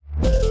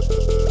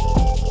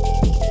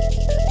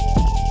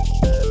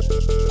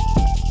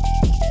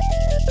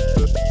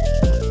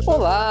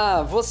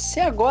Olá, você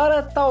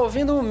agora tá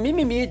ouvindo o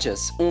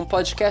Mimimídias, um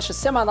podcast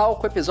semanal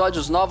com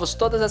episódios novos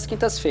todas as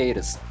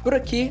quintas-feiras. Por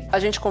aqui, a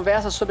gente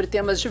conversa sobre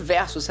temas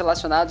diversos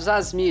relacionados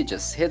às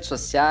mídias, redes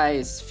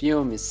sociais,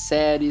 filmes,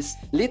 séries,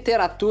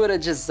 literatura,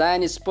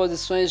 design,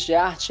 exposições de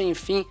arte,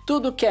 enfim,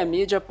 tudo que é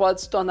mídia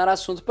pode se tornar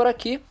assunto por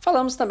aqui.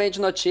 Falamos também de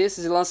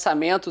notícias e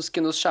lançamentos que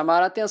nos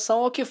chamaram a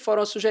atenção ou que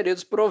foram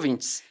sugeridos por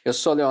ouvintes. Eu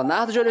sou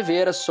Leonardo de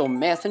Oliveira, sou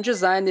mestre em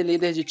design,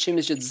 líder de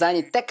times de design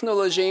e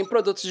tecnologia em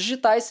produtos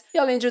digitais e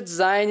além de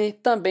design,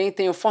 também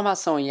tenho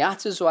formação em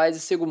artes visuais e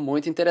sigo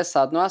muito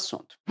interessado no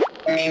assunto.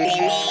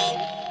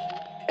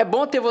 É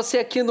bom ter você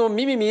aqui no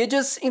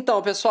Mimimídias.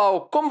 Então,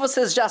 pessoal, como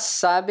vocês já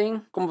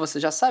sabem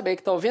aí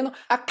que tá ouvindo,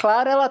 a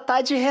Clara, ela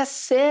tá de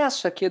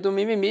recesso aqui do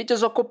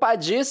Mimimídias,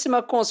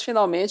 ocupadíssima com os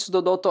finalmente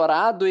do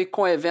doutorado e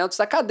com eventos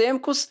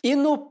acadêmicos. E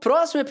no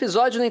próximo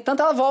episódio, no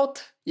entanto, ela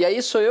volta. E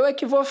aí sou eu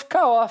que vou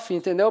ficar off,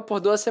 entendeu? Por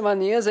 2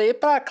 semaninhas aí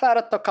pra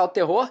Clara tocar o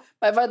terror,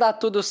 mas vai dar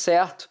tudo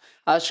certo.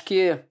 Acho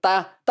que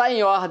tá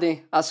em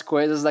ordem as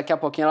coisas, daqui a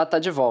pouquinho ela tá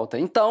de volta.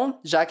 Então,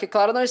 já que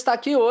Clara não está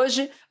aqui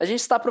hoje, a gente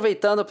está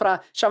aproveitando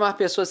para chamar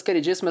pessoas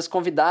queridíssimas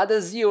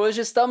convidadas e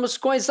hoje estamos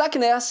com o Isac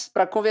Ness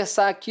para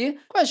conversar aqui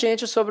com a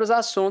gente sobre os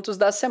assuntos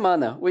da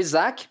semana. O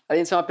Isac,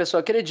 além de ser uma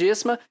pessoa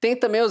queridíssima, tem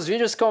também os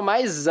vídeos que eu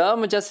mais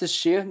amo de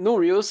assistir no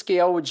Reels, que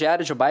é o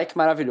Diário de Bike,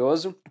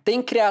 maravilhoso.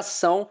 Tem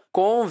criação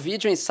com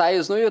vídeo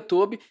ensaios no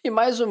YouTube e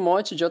mais um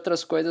monte de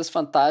outras coisas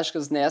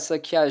fantásticas nessa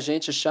que a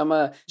gente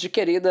chama de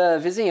querida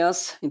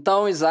vizinhança.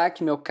 Então,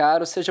 Isac, meu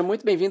caro, seja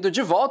muito bem-vindo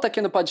de volta aqui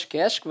no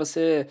podcast, que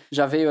você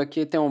já veio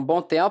aqui tem um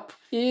bom tempo.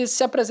 E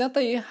se apresenta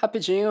aí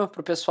rapidinho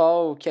pro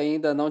pessoal que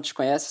ainda não te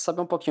conhece,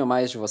 saber um pouquinho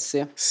mais de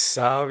você.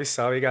 Salve,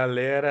 salve,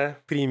 galera.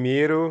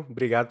 Primeiro,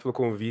 obrigado pelo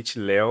convite,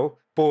 Léo.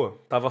 Pô,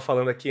 tava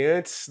falando aqui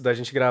antes da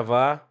gente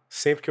gravar,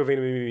 sempre que eu venho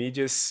no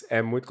Mimimídias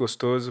é muito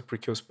gostoso,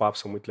 porque os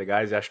papos são muito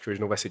legais e acho que hoje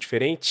não vai ser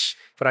diferente.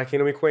 Pra quem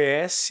não me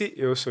conhece,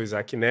 eu sou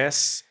Isac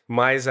Ness,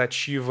 mais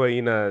ativo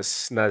aí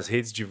nas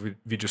redes de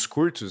vídeos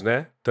curtos,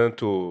 né?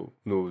 Tanto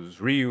nos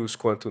Reels,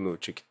 quanto no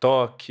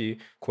TikTok,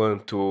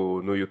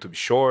 quanto no YouTube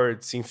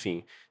Shorts,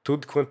 enfim.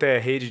 Tudo quanto é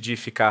rede de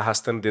ficar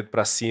arrastando o dedo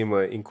pra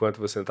cima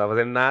enquanto você não tá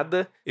fazendo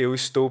nada, eu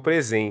estou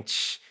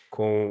presente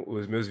com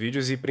os meus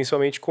vídeos e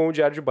principalmente com o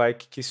Diário de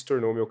Bike, que se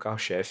tornou meu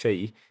carro-chefe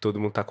aí. Todo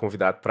mundo tá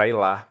convidado pra ir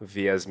lá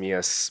ver as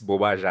minhas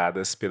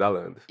bobajadas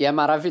pedalando. E é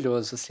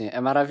maravilhoso, assim,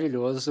 é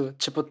maravilhoso.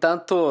 Tipo,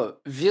 tanto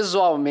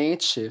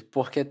visualmente,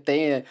 porque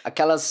tem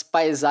aquelas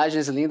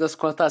paisagens lindas,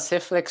 quanto as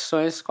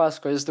reflexões com as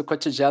coisas do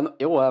cotidiano.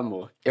 Eu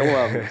amo,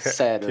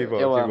 sério, Que bom,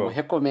 eu que amo. bom.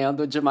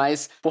 Recomendo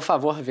demais. Por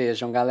favor,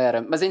 vejam,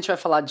 galera. Mas a gente vai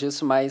falar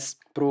disso mais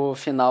pro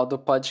final do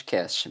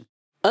podcast.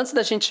 Antes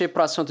da gente ir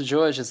pro assunto de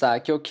hoje,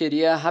 Isaac, eu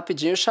queria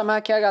rapidinho chamar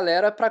aqui a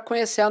galera para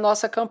conhecer a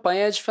nossa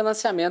campanha de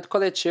financiamento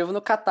coletivo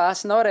no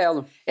Catarse e na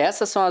Aurelo.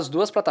 Essas são as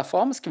 2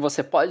 plataformas que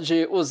você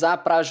pode usar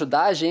para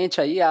ajudar a gente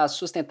aí a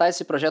sustentar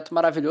esse projeto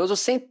maravilhoso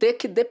sem ter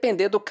que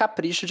depender do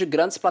capricho de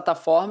grandes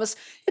plataformas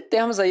e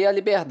termos aí a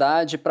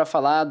liberdade para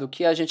falar do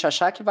que a gente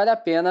achar que vale a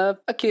pena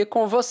aqui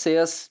com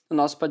vocês, no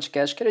nosso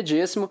podcast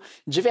queridíssimo.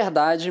 De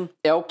verdade,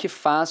 é o que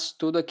faz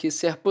tudo aqui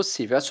ser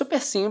possível. É super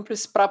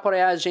simples, para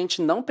apoiar a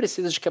gente não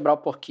precisa de quebrar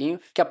o porquinho,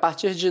 que a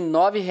partir de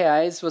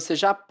R$9 você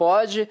já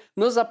pode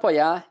nos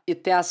apoiar e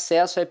ter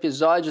acesso a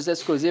episódios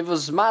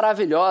exclusivos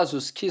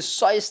maravilhosos que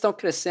só estão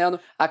crescendo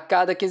a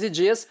cada 15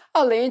 dias,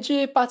 além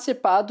de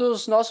participar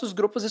dos nossos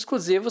grupos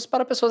exclusivos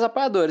para pessoas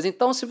apoiadoras.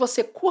 Então, se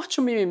você curte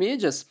o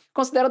Mimimídias,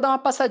 considere dar uma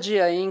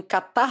passadinha em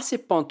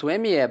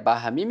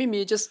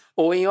catarse.me/mimimídias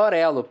ou em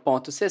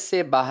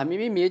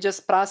orelo.cc/mimimídias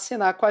para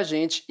assinar com a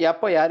gente e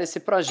apoiar esse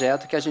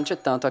projeto que a gente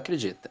tanto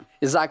acredita.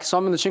 Isaac, só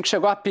um minutinho que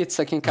chegou a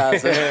pizza aqui em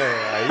casa.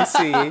 Aí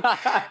sim, hein?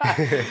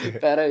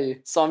 Pera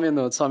aí, só um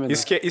minuto.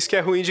 Isso que é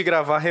ruim de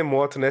gravar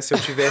remoto, né? Se eu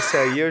tivesse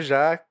aí, eu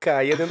já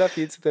caía dentro da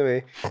pizza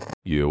também.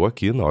 E eu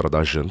aqui, na hora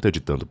da janta,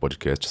 editando o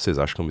podcast, vocês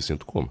acham que eu me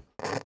sinto como?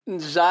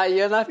 Já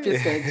ia na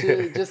pizza,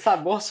 de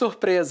sabor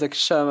surpresa que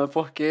chama,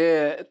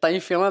 porque tá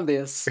em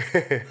finlandês.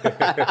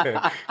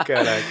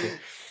 Caraca.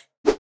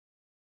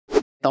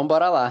 Então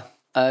bora lá.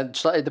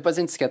 Depois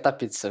a gente esquenta a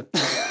pizza.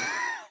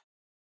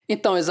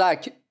 Então,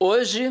 Isaac,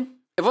 hoje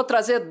eu vou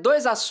trazer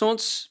 2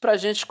 assuntos pra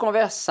gente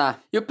conversar.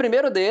 E o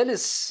primeiro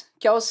deles,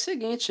 que é o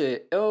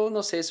seguinte, eu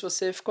não sei se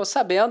você ficou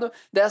sabendo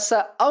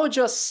dessa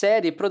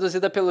audiosérie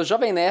produzida pelo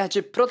Jovem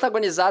Nerd,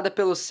 protagonizada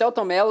pelo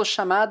Celton Mello,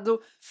 chamado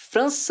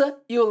França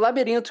e o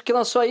Labirinto, que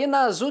lançou aí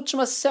nas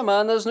últimas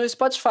semanas no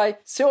Spotify.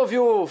 Você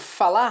ouviu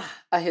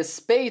falar a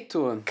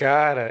respeito?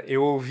 Cara,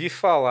 eu ouvi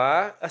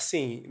falar,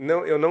 assim,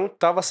 eu não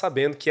tava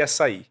sabendo que ia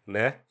sair,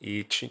 né?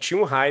 E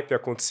tinha um hype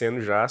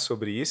acontecendo já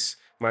sobre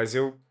isso, mas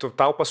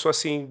total passou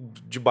assim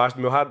debaixo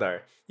do meu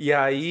radar. E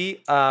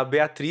aí a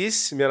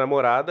Beatriz, minha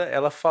namorada,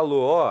 ela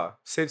falou, ó,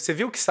 você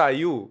viu que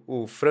saiu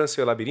o França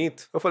e o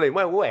Labirinto? Eu falei,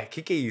 mas ué,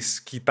 que é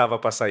isso que tava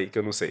pra sair, que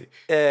eu não sei?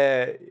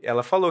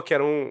 Ela falou que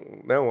era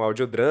um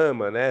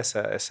audiodrama, né,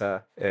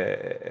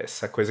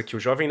 essa coisa que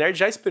o Jovem Nerd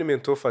já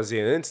experimentou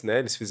fazer antes, né,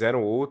 eles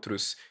fizeram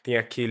outros, tem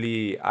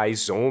aquele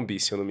iZombie,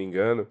 se eu não me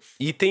engano,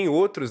 e tem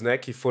outros, né,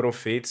 que foram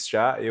feitos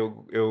já,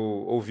 eu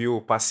ouvi o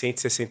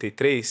Paciente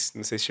 63,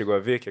 não sei se chegou a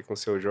ver, que é com o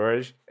seu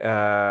Jorge,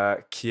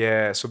 que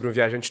é sobre um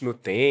viajante no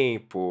tempo,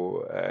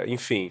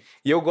 enfim.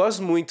 E eu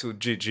gosto muito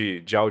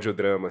de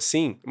audiodrama,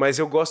 sim, mas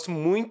eu gosto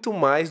muito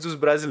mais dos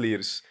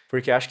brasileiros.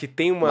 Porque acho que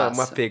tem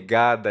uma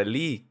pegada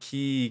ali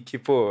que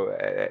pô,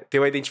 tem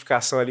uma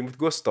identificação ali muito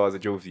gostosa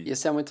de ouvir.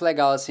 Isso é muito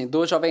legal, assim.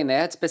 Do Jovem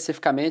Nerd,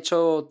 especificamente,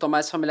 eu tô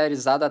mais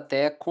familiarizado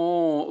até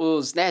com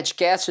os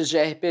nerdcasts de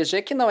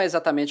RPG, que não é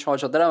exatamente um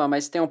audiodrama,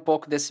 mas tem um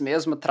pouco desse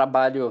mesmo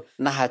trabalho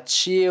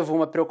narrativo,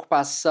 uma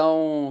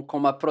preocupação com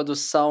uma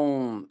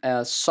produção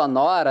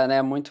sonora,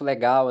 né? Muito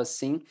legal,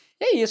 assim.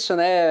 E é isso,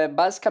 né?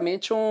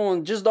 Basicamente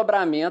um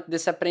desdobramento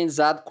desse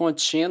aprendizado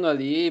contínuo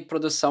ali,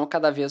 produção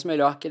cada vez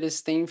melhor que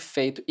eles têm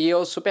feito. E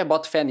eu super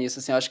boto fé nisso,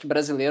 assim, eu acho que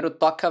brasileiro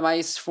toca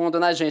mais fundo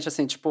na gente,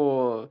 assim,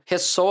 tipo,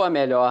 ressoa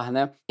melhor,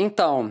 né?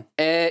 Então,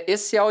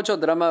 esse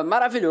audiodrama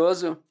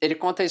maravilhoso, ele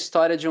conta a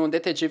história de um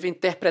detetive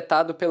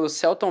interpretado pelo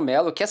Selton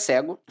Mello, que é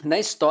cego. Na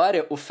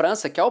história, o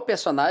França, que é o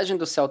personagem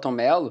do Selton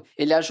Mello,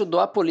 ele ajudou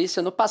a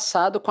polícia no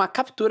passado com a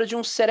captura de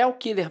um serial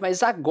killer,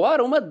 mas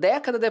agora, uma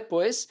década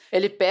depois,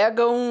 ele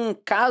pega um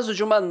caso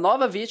de uma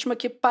nova vítima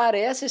que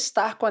parece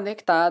estar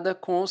conectada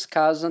com os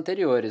casos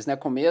anteriores, né?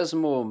 Com o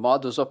mesmo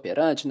modus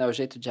operandi, né? O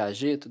jeito de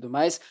agir e tudo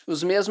mais,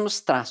 os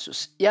mesmos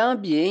traços. E a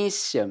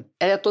ambiência,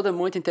 ela é toda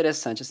muito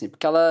interessante, assim,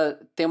 porque ela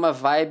tem uma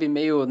vibe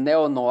meio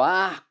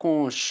neo-noir,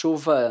 com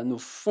chuva no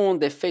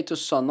fundo, efeito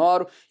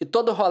sonoro, e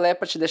todo o rolê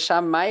para te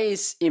deixar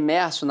mais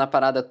imerso na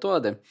parada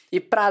toda. E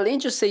para além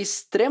de ser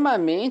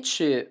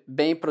extremamente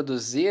bem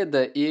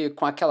produzida e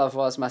com aquela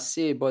voz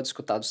macia e boa de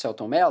escutar do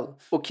Selton Mello,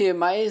 o que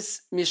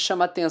mais me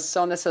chama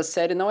atenção nessa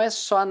série não é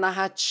só a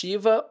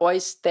narrativa ou a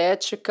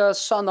estética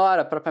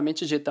sonora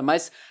propriamente dita,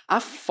 mas a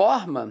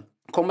forma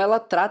como ela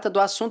trata do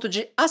assunto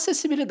de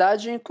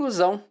acessibilidade e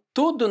inclusão.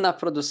 Tudo na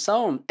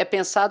produção é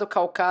pensado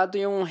calcado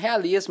em um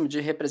realismo de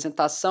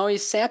representação e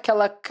sem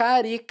aquela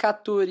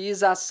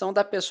caricaturização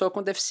da pessoa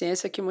com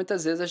deficiência que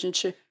muitas vezes a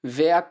gente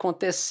vê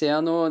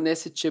acontecendo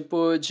nesse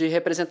tipo de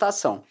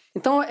representação.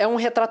 Então é um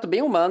retrato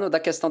bem humano da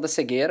questão da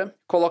cegueira,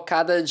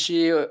 colocada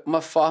de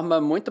uma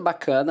forma muito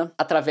bacana,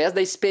 através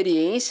da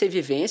experiência e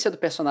vivência do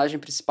personagem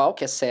principal,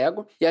 que é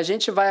cego, e a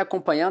gente vai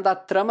acompanhando a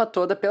trama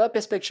toda pela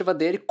perspectiva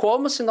dele,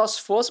 como se nós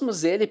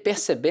fôssemos ele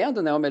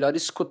percebendo, né, ou melhor,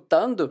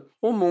 escutando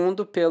o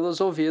mundo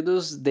pelos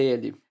ouvidos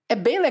dele. É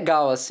bem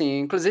legal, assim,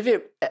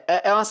 inclusive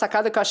é uma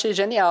sacada que eu achei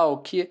genial,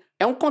 que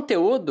é um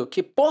conteúdo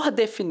que, por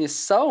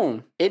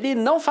definição, ele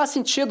não faz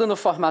sentido no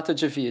formato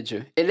de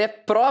vídeo. Ele é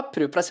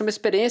próprio para ser uma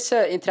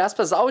experiência, entre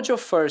aspas, audio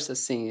first,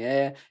 assim,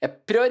 é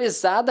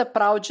priorizada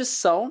para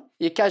audição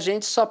e que a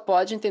gente só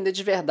pode entender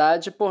de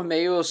verdade por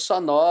meio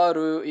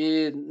sonoro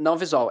e não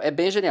visual. É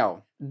bem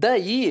genial.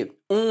 Daí,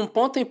 um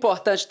ponto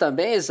importante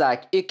também,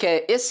 Isaac, e que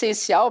é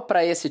essencial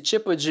para esse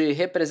tipo de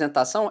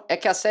representação, é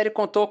que a série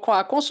contou com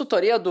a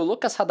consultoria do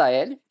Lucas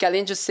Radaelli, que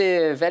além de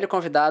ser velho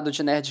convidado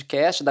de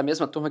Nerdcast, da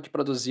mesma turma que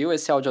produziu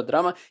esse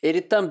audiodrama, ele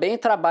também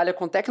trabalha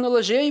com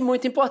tecnologia e,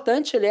 muito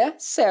importante, ele é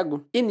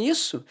cego. E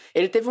nisso,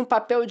 ele teve um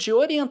papel de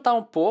orientar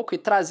um pouco e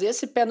trazer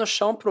esse pé no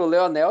chão pro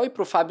Leonel e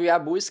pro Fábio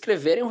Yabu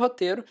escreverem o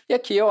roteiro. E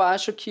aqui eu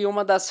acho que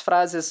uma das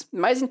frases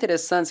mais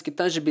interessantes que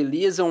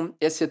tangibilizam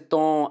esse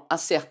tom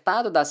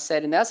acertado da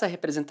série nessa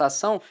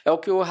representação é o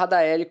que o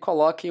Radaelli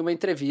coloca em uma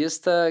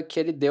entrevista que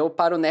ele deu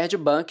para o Nerd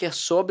Bunker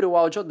sobre o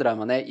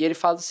audiodrama, né? E ele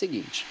fala o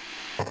seguinte: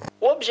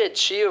 o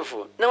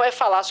objetivo não é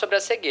falar sobre a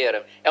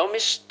cegueira. É uma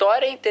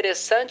história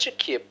interessante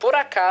que, por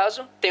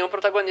acaso, tem um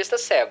protagonista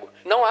cego.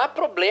 Não há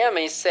problema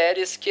em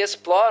séries que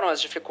exploram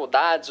as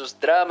dificuldades, os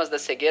dramas da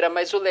cegueira,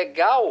 mas o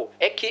legal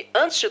é que,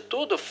 antes de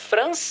tudo,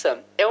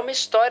 França é uma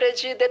história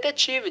de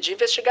detetive, de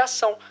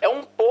investigação. É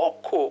um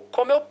pouco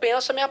como eu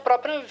penso a minha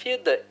própria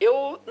vida.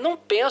 Eu não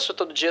penso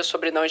todo dia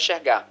sobre não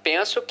enxergar.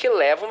 Penso que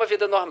levo uma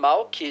vida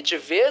normal que, de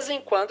vez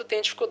em quando,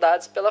 tem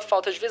dificuldades pela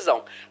falta de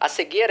visão. A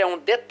cegueira é um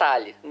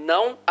detalhe,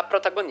 não a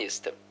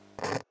protagonista.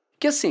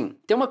 Que assim,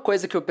 tem uma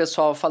coisa que o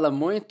pessoal fala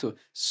muito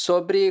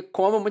sobre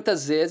como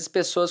muitas vezes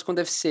pessoas com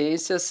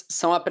deficiências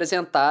são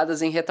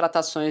apresentadas em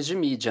retratações de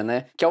mídia,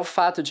 né? Que é o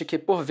fato de que,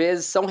 por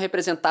vezes, são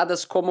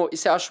representadas como,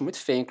 isso eu acho muito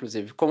feio,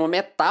 inclusive, como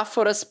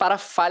metáforas para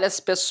falhas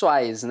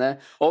pessoais, né?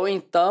 Ou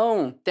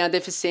então, tem a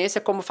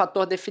deficiência como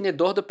fator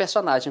definidor do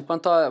personagem,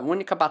 enquanto a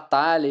única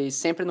batalha e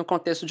sempre no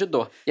contexto de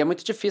dor. E é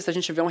muito difícil a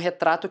gente ver um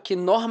retrato que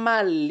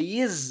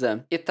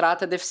normaliza e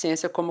trata a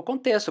deficiência como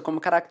contexto,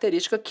 como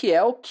característica, que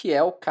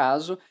é o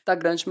caso da da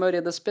grande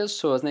maioria das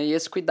pessoas, né? E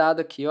esse cuidado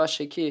aqui, eu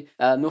achei que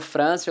no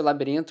França e o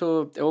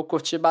Labirinto eu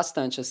curti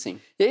bastante, assim.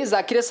 E aí,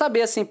 Isaac, queria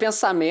saber, assim,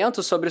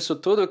 pensamentos sobre isso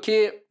tudo,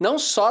 que não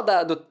só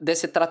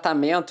desse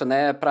tratamento,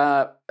 né,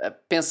 para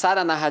pensar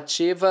a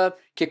narrativa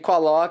que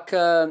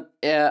coloca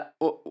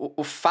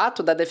o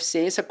fato da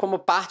deficiência como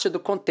parte do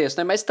contexto,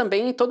 né? Mas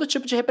também em todo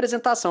tipo de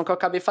representação, que eu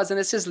acabei fazendo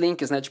esses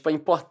links, né? Tipo, a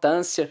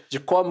importância de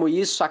como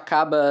isso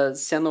acaba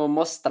sendo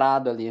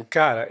mostrado ali.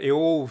 Cara, eu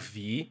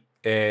ouvi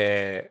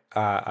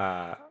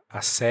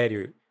a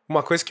série.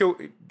 Uma coisa que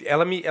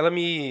ela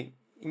me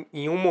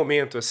em um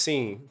momento,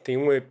 assim, tem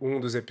um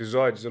dos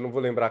episódios, eu não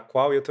vou lembrar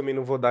qual, e eu também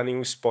não vou dar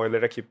nenhum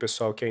spoiler aqui pro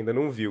pessoal que ainda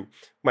não viu.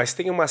 Mas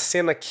tem uma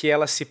cena que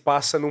ela se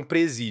passa num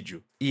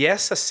presídio. E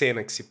essa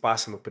cena que se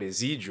passa no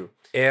presídio,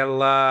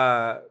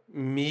 ela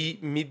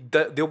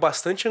deu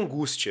bastante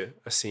angústia,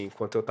 assim,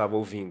 enquanto eu tava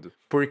ouvindo.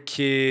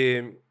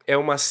 Porque é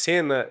uma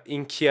cena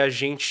em que a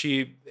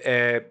gente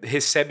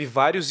recebe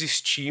vários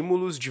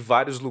estímulos de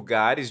vários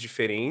lugares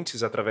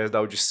diferentes através da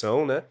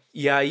audição, né?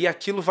 E aí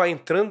aquilo vai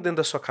entrando dentro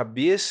da sua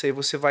cabeça e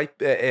você vai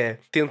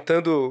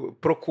tentando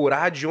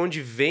procurar de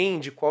onde vem,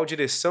 de qual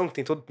direção, que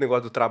tem todo o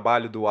negócio do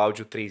trabalho do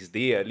áudio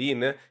 3D ali,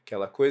 né?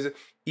 Aquela coisa.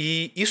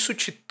 E isso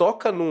te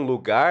toca num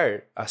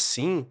lugar,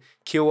 assim,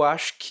 que eu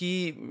acho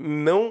que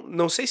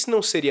não sei se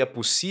não seria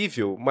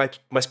possível,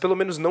 mas pelo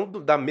menos não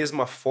da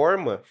mesma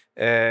forma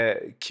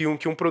que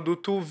um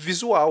produto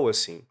visual,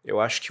 assim. Eu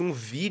acho que um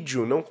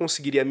vídeo não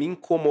conseguiria me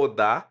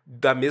incomodar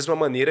da mesma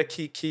maneira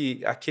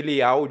que aquele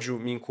áudio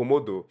me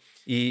incomodou.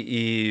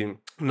 E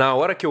na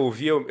hora que eu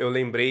ouvi, eu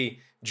lembrei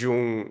de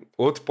um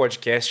outro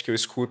podcast que eu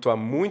escuto há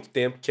muito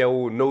tempo, que é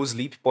o No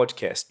Sleep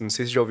Podcast. Não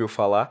sei se já ouviu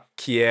falar,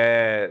 que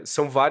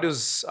são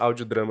vários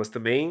audiodramas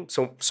também,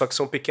 só que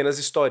são pequenas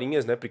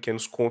historinhas, né,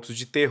 pequenos contos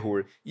de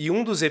terror. E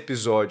um dos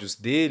episódios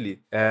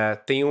dele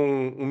tem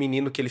um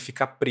menino que ele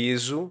fica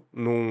preso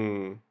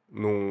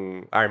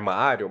num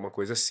armário, uma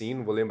coisa assim,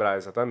 não vou lembrar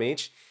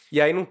exatamente. E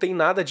aí não tem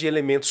nada de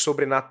elemento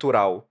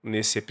sobrenatural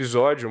nesse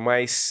episódio,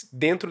 mas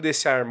dentro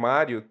desse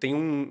armário tem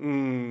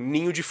um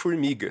ninho de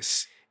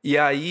formigas. E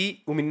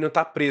aí o menino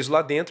tá preso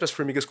lá dentro, as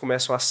formigas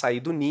começam a sair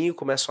do ninho,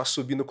 começam a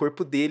subir no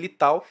corpo dele e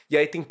tal. E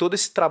aí tem todo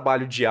esse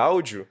trabalho de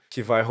áudio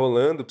que vai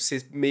rolando pra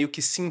você meio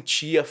que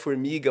sentir a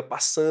formiga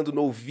passando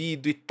no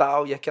ouvido e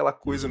tal. E aquela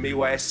coisa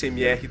meio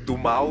ASMR do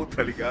mal,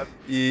 tá ligado?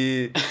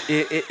 E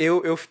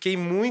eu fiquei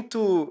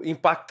muito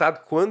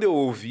impactado quando eu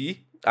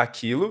ouvi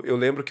aquilo. Eu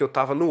lembro que eu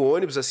tava no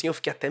ônibus, assim, eu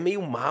fiquei até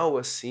meio mal,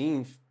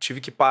 assim,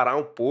 tive que parar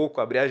um pouco,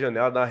 abrir a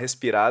janela, dar uma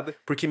respirada,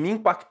 porque me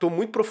impactou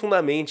muito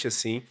profundamente,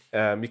 assim,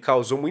 me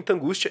causou muita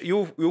angústia, e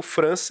o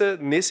França,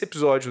 nesse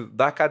episódio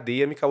da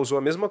cadeia, me causou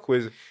a mesma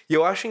coisa. E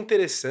eu acho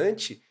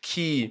interessante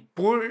que,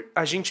 por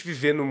a gente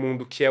viver num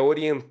mundo que é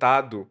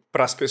orientado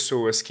para as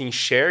pessoas que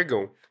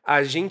enxergam,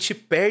 a gente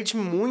perde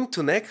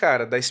muito, né,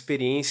 cara, da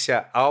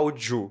experiência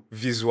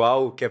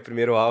audiovisual, que é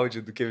primeiro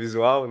áudio do que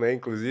visual, né,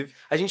 inclusive.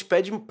 A gente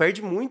perde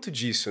muito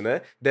disso,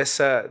 né,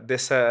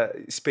 dessa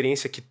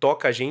experiência que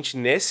toca a gente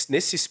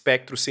nesse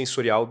espectro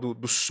sensorial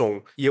do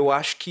som. E eu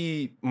acho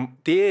que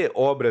ter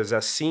obras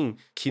assim,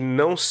 que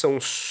não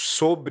são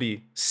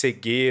sobre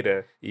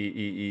cegueira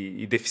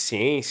e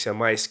deficiência,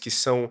 mas que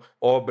são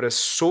obras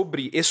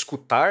sobre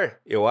escutar,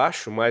 eu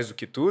acho, mais do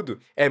que tudo,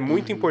 é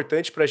muito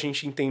importante pra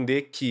gente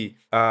entender que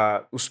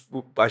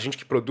a gente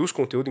que produz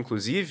conteúdo,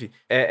 inclusive,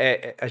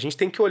 a gente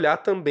tem que olhar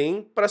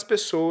também para as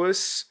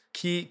pessoas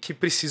que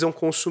precisam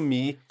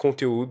consumir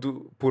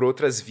conteúdo por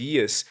outras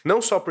vias.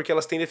 Não só porque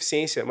elas têm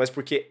deficiência, mas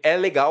porque é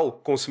legal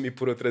consumir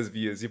por outras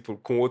vias e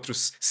com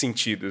outros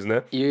sentidos,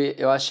 né? E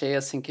eu achei,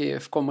 assim, que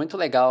ficou muito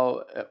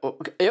legal.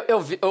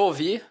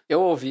 Eu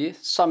ouvi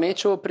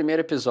somente o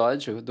primeiro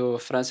episódio do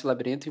França e o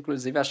Labirinto,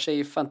 inclusive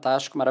achei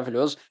fantástico,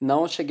 maravilhoso.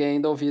 Não cheguei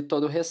ainda a ouvir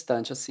todo o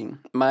restante, assim.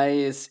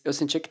 Mas eu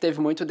senti que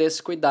teve muito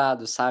desse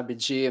cuidado, sabe?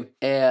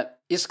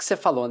 Isso que você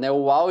falou, né?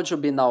 O áudio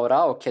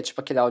binaural, que é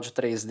tipo aquele áudio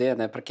 3D,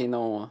 né? Pra quem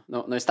não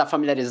está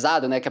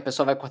familiarizado, né? Que a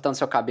pessoa vai cortando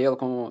seu cabelo,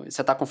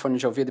 você tá com fone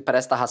de ouvido e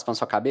parece estar raspando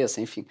sua cabeça,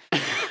 enfim.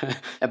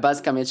 É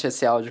basicamente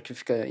esse áudio que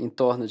fica em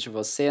torno de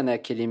você, né?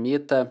 Que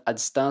limita a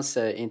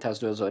distância entre as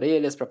duas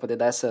orelhas para poder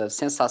dar essa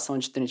sensação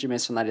de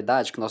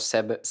tridimensionalidade que o nosso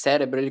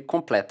cérebro ele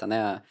completa,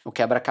 né? O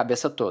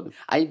quebra-cabeça todo.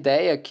 A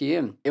ideia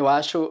aqui, eu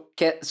acho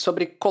que é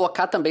sobre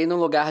colocar também num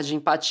lugar de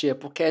empatia,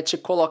 porque é te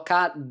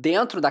colocar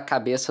dentro da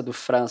cabeça do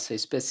França,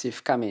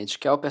 especificamente,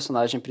 que é o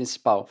personagem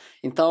principal.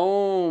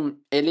 Então,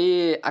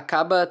 ele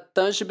acaba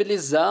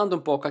tangibilizando um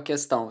pouco a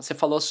questão. Você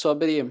falou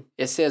sobre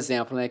esse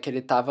exemplo, né? Que ele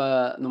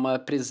estava numa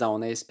prisão,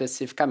 né?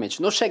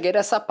 Especificamente. Não cheguei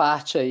nessa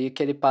parte aí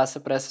que ele passa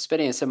por essa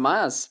experiência,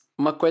 mas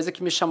uma coisa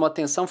que me chamou a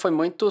atenção foi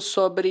muito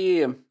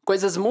sobre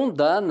coisas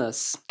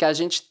mundanas que a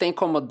gente tem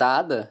como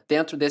dada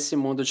dentro desse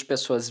mundo de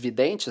pessoas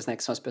videntes, né,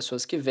 que são as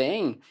pessoas que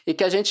veem, e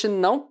que a gente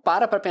não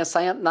para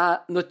pensar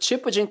no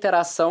tipo de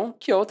interação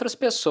que outras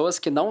pessoas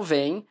que não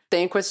veem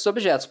têm com esses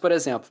objetos. Por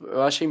exemplo,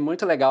 eu achei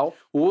muito legal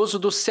o uso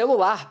do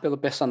celular pelo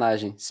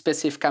personagem,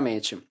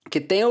 especificamente. que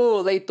tem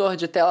o leitor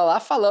de tela lá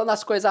falando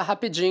as coisas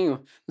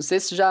rapidinho. Não sei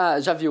se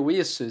já viu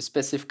isso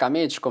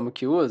especificamente, como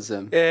que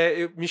usa.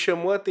 Me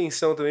chamou a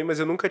atenção também, mas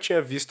eu nunca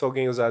tinha visto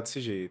alguém usar desse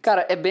jeito.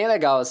 Cara, é bem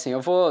legal, assim,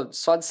 eu vou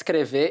só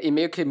descrever e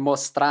meio que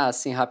mostrar,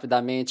 assim,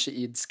 rapidamente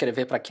e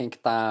descrever para quem que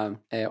tá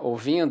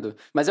ouvindo,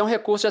 mas é um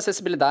recurso de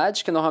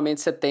acessibilidade que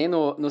normalmente você tem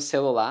no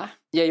celular,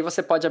 e aí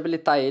você pode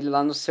habilitar ele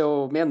lá no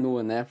seu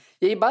menu, né?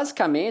 E aí,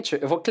 basicamente,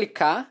 eu vou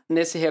clicar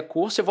nesse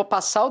recurso e vou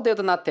passar o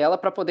dedo na tela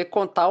para poder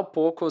contar um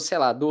pouco, sei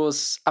lá,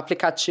 dos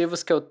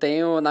aplicativos que eu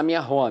tenho na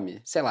minha home.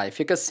 Sei lá, e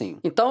fica assim.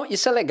 Então,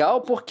 isso é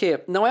legal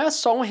porque não é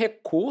só um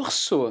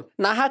recurso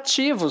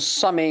narrativo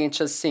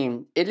somente,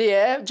 assim. Ele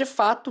é, de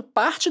fato,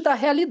 parte da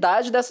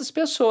realidade dessas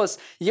pessoas.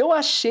 E eu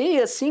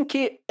achei, assim,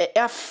 que é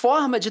a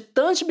forma de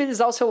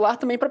tangibilizar o celular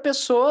também para a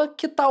pessoa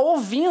que tá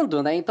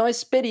ouvindo, né? Então, a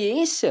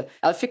experiência,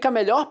 ela fica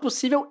melhor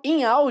possível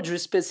em áudio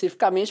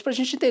especificamente pra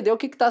gente entender o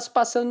que tá se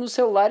passando no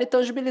celular e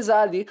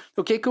tangibilizar ali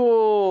o que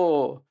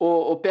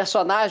o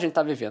personagem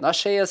tá vivendo.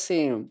 Achei,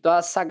 assim,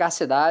 uma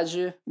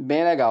sagacidade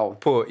bem legal.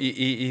 Pô,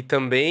 e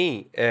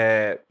também,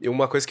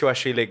 uma coisa que eu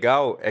achei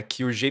legal é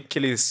que o jeito que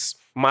eles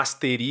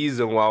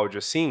masterizam o áudio,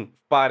 assim,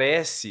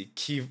 parece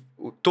que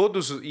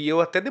e eu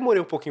até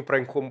demorei um pouquinho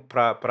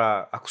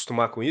pra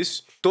acostumar com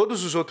isso,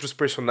 todos os outros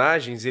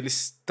personagens,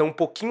 eles estão um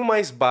pouquinho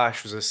mais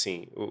baixos,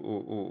 assim,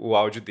 o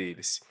áudio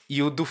deles.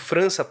 E o do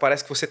França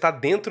parece que você tá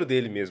dentro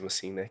dele mesmo,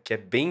 assim, né? Que é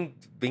bem,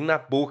 bem na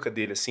boca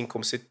dele, assim,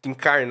 como se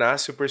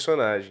encarnasse o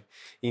personagem.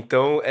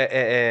 Então,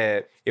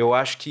 eu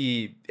acho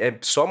que é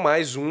só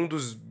mais um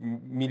dos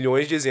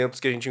milhões de exemplos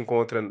que a gente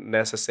encontra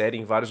nessa série,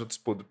 em vários outros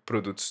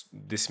produtos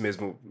desse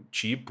mesmo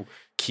tipo,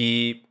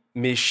 que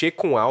mexer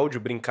com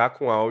áudio, brincar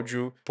com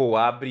áudio,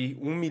 abre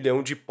 1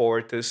 milhão de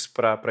portas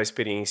para a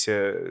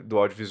experiência do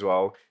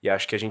audiovisual. E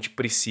acho que a gente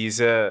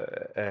precisa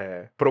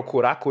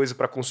procurar coisa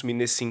para consumir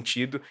nesse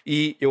sentido.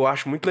 E eu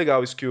acho muito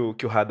legal isso que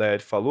o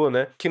Hadad falou,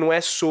 né? Que não é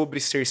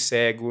sobre ser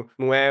cego,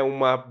 não é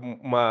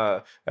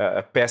uma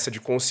peça de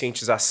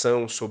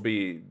conscientização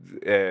sobre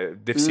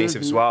deficiência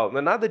visual, não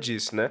é nada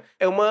disso, né?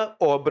 É uma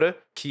obra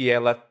que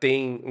ela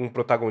tem um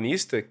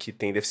protagonista que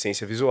tem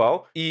deficiência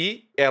visual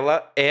e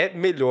ela é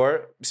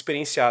melhor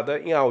experienciada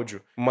em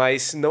áudio,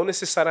 mas não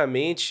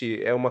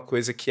necessariamente é uma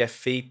coisa que é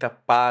feita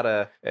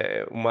para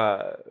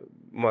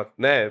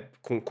né,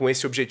 com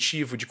esse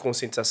objetivo de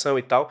conscientização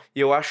e tal,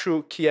 e eu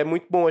acho que é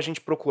muito bom a gente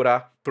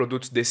procurar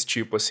produtos desse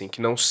tipo, assim,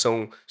 que não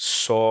são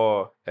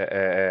só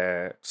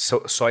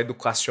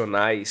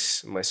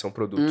educacionais, mas são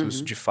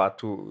produtos de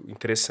fato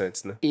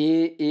interessantes, né?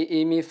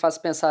 E me faz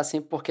pensar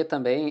assim, porque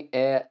também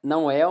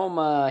não é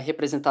uma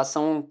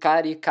representação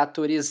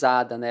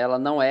caricaturizada, né? Ela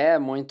não é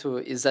muito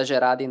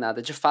exagerada em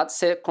nada. De fato,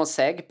 você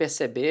consegue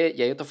perceber,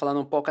 e aí eu tô falando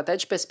um pouco até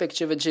de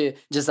perspectiva de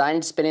design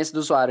de experiência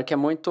do usuário, que é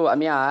muito a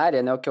minha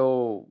área, né? O que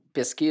eu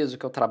pesquiso,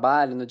 que eu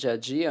trabalho no dia a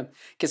dia,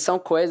 que são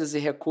coisas e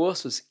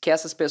recursos que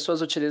essas pessoas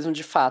utilizam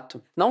de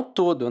fato. Não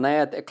tudo,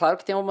 né? É claro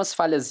que tem umas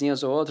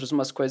falhazinhas ou outras,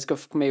 umas coisas que eu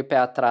fico meio pé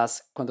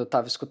atrás quando eu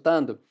tava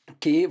escutando,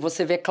 que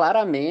você vê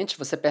claramente,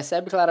 você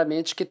percebe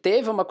claramente que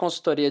teve uma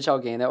consultoria de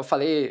alguém, né? Eu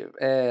falei,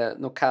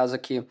 no caso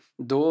aqui,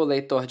 do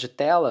leitor de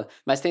tela,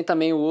 mas tem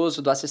também o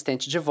uso do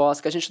assistente de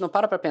voz, que a gente não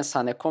para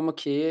pensar, né? Como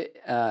que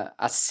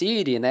a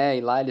Siri, né?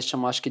 E lá eles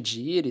chamam, acho que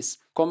de Iris,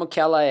 como que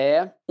ela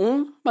é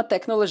uma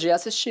tecnologia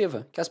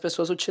assistiva, que as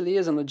pessoas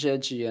utilizam no dia a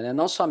dia, né?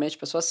 Não somente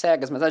pessoas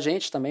cegas, mas a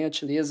gente também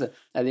utiliza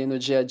ali no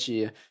dia a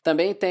dia.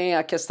 Também tem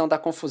a questão da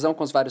confusão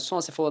com os vários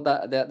sons, você falou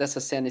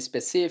dessa cena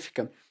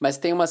específica, mas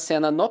tem uma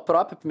cena no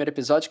próprio primeiro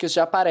episódio que isso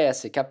já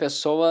aparece, que é a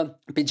pessoa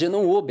pedindo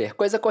um Uber,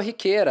 coisa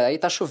corriqueira, aí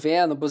tá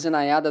chovendo,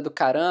 buzinaiada do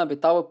caramba e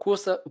tal,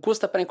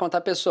 custa para encontrar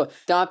a pessoa.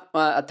 Tem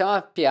até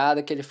uma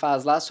piada que ele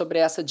faz lá sobre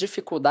essa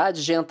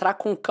dificuldade de entrar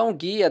com um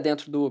cão-guia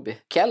dentro do Uber,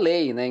 que é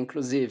lei, né,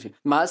 inclusive.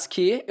 Mas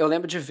que eu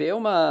lembro de ver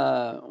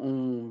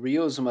um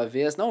Reels uma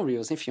vez, não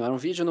Reels, enfim, era um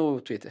vídeo no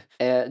Twitter,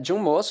 de um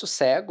moço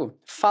cego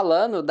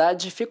falando da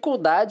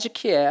dificuldade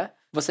que é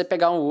você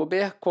pegar um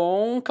Uber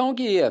com um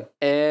cão-guia.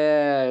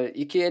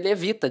 E que ele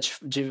evita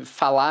de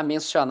falar,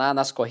 mencionar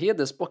nas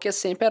corridas, porque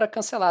sempre é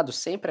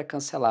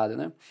cancelado,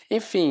 né?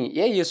 Enfim,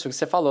 e é isso que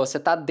você falou, você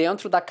tá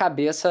dentro da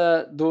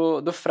cabeça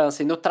do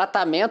França. E no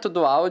tratamento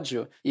do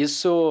áudio,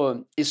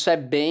 isso é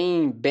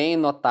bem, bem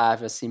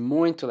notável, assim,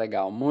 muito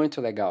legal, muito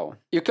legal.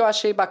 E o que eu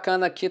achei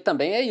bacana aqui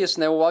também é isso,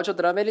 né? O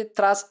audiodrama, ele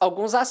traz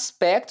alguns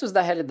aspectos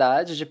da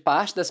realidade de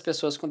parte das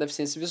pessoas com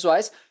deficiências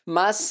visuais,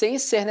 mas sem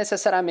ser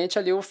necessariamente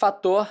ali o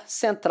fator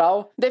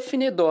central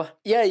definidor.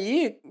 E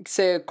aí,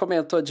 você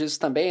comentou disso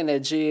também, né,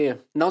 de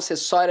não ser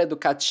só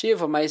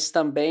educativo, mas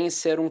também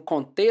ser um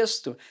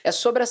contexto, é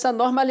sobre essa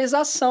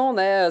normalização,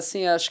 né,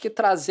 assim, acho que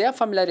trazer a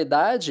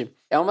familiaridade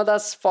é uma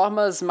das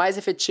formas mais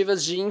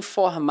efetivas de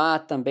informar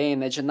também,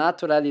 né, de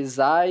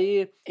naturalizar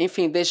e,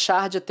 enfim,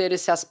 deixar de ter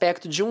esse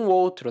aspecto de um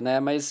outro, né,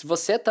 mas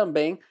você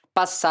também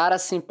passar a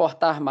se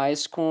importar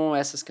mais com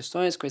essas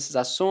questões, com esses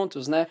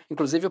assuntos, né?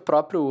 Inclusive o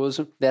próprio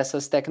uso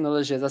dessas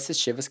tecnologias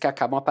assistivas que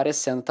acabam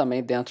aparecendo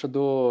também dentro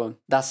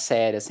da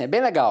série, assim. É bem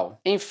legal.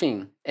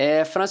 Enfim,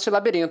 é França e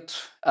Labirinto.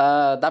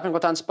 Dá pra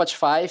encontrar no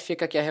Spotify,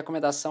 fica aqui a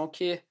recomendação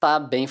que tá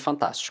bem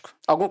fantástico.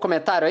 Algum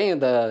comentário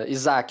ainda,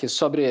 Isaac,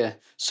 sobre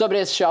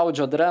este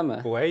audiodrama?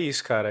 Pô, é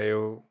isso, cara.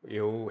 Eu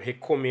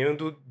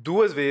recomendo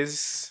 2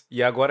 vezes.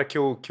 E agora que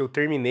eu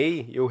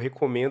terminei, eu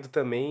recomendo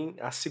também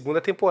a segunda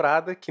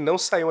temporada, que não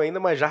saiu ainda,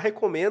 mas já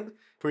recomendo.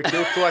 Porque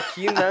eu tô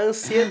aqui na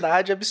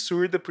ansiedade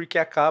absurda, porque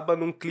acaba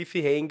num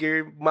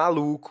cliffhanger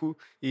maluco.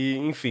 E,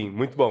 enfim,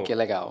 muito bom. Que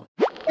legal.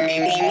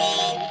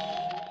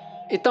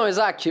 Então,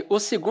 Isaac, o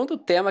segundo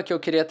tema que eu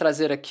queria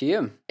trazer aqui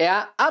é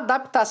a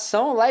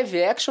adaptação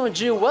live action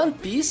de One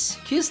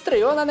Piece que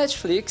estreou na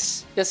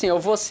Netflix. E assim, eu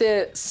vou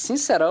ser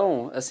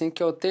sincerão, assim,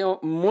 que eu tenho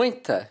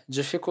muita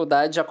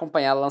dificuldade de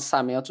acompanhar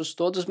lançamentos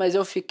todos, mas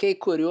eu fiquei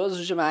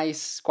curioso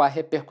demais com a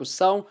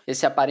repercussão,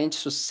 esse aparente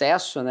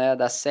sucesso, né,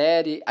 da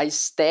série, a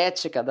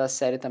estética da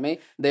série também.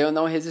 Daí eu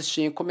não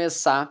resisti em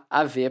começar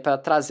a ver para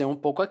trazer um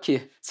pouco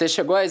aqui. Você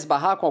chegou a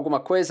esbarrar com alguma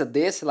coisa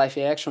desse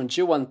live action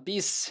de One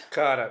Piece?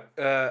 Cara,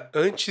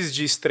 antes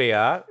de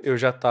estrear, eu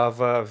já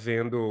tava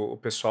vendo o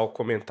pessoal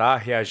comentar,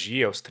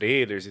 reagir aos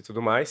trailers e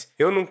tudo mais.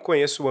 Eu não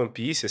conheço One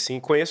Piece,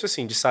 assim, conheço,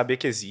 assim, de saber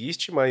que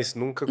existe, mas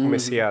nunca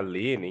comecei a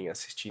ler, nem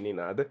assistir, nem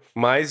nada.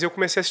 Mas eu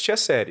comecei a assistir a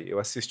série. Eu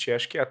assisti,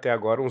 acho que até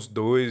agora, uns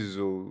 2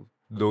 ou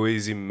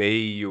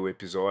 2,5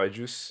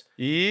 episódios.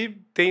 E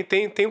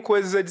tenho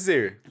coisas a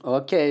dizer.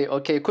 Ok.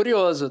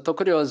 Curioso, tô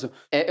curioso.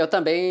 Eu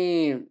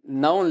também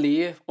não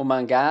li o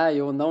mangá,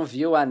 eu não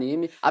vi o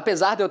anime.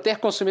 Apesar de eu ter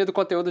consumido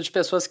conteúdo de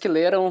pessoas que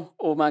leram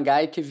o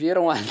mangá e que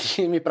viram o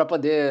anime pra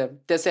poder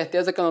ter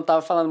certeza que eu não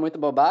tava falando muito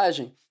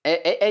bobagem.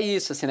 É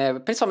isso, assim, né?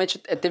 Principalmente,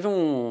 teve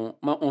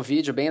um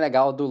vídeo bem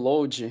legal do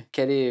Load,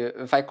 que ele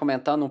vai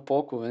comentando um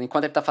pouco,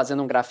 enquanto ele tá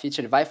fazendo um grafite,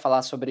 ele vai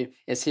falar sobre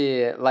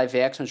esse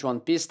live action de One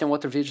Piece. Tem um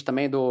outro vídeo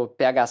também do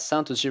PH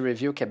Santos de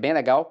review, que é bem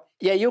legal.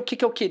 E aí, o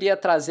que eu queria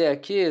trazer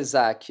aqui,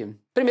 Isaac?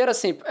 Primeiro,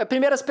 assim,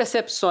 primeiras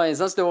percepções,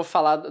 antes de eu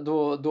falar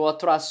do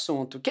outro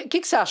assunto. O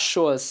que você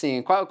achou,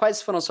 assim?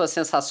 Quais foram suas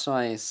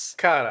sensações?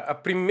 Cara, a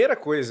primeira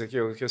coisa que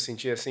eu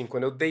senti, assim,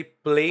 quando eu dei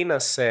play na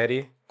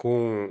série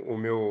com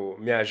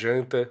minha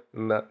janta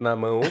na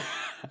mão,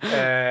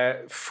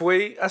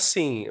 foi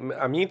assim,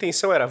 a minha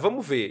intenção era,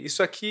 vamos ver,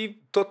 isso aqui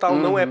total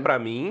não é pra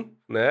mim,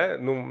 né?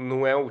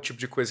 Não é o tipo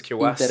de coisa que eu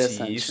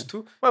Interessante.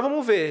 assisto, mas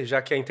vamos ver,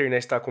 já que a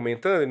internet tá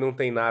comentando e não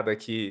tem nada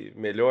aqui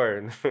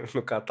melhor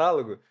no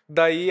catálogo.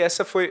 Daí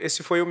esse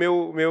foi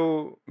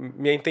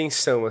minha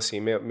intenção, assim,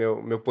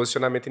 meu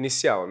posicionamento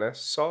inicial, né?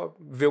 Só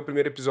ver o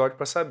primeiro episódio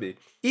pra saber.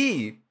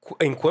 E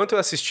enquanto eu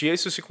assistia,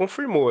 isso se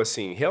confirmou,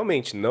 assim,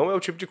 realmente não é o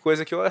tipo de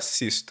coisa que eu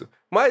assisto.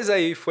 Mas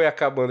aí foi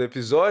acabando o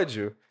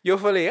episódio e eu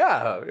falei,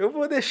 eu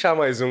vou deixar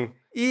mais um.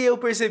 E eu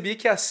percebi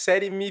que a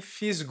série me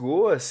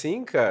fisgou,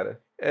 assim, cara.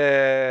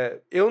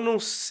 Eu não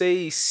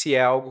sei se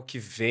é algo que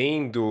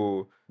vem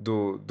do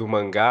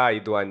mangá e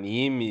do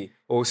anime,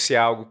 ou se é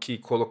algo que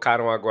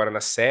colocaram agora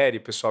na série,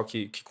 o pessoal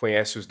que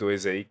conhece os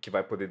dois aí, que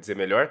vai poder dizer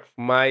melhor,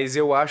 mas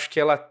eu acho que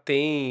ela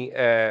tem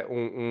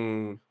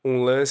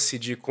um lance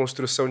de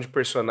construção de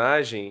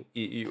personagem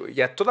e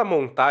toda a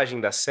montagem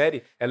da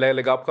série, ela é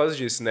legal por causa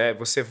disso, né?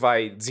 Você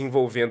vai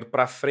desenvolvendo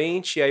pra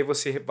frente e aí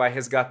você vai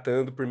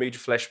resgatando por meio de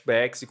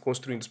flashbacks e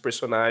construindo os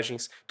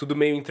personagens, tudo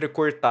meio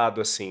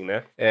entrecortado assim,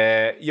 né?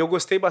 E eu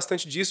gostei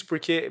bastante disso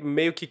porque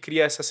meio que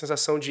cria essa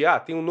sensação de,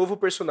 tem um novo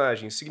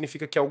personagem,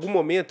 significa que em algum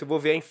momento eu vou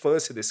ver a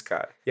infância desse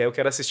cara. E aí eu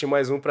quero assistir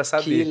mais um pra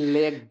saber. Que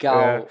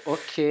legal,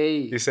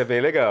 ok. Isso é bem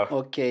legal.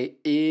 Ok,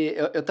 e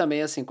eu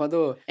também, assim,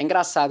 É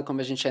engraçado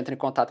como a gente entra em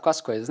contato com as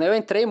coisas, né? Eu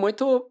entrei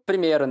muito,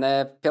 primeiro,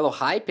 né, pelo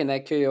hype, né,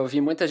 que eu vi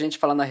muita gente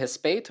falando a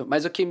respeito,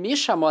 mas o que me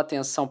chamou a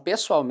atenção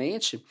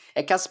pessoalmente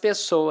é que as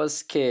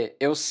pessoas que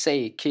eu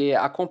sei, que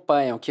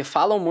acompanham, que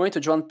falam muito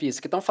de One Piece,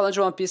 que estão falando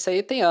de One Piece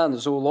aí tem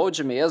anos, o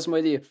Load mesmo,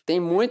 ele tem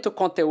muito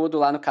conteúdo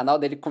lá no canal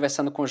dele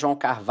conversando com o João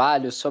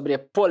Carvalho sobre a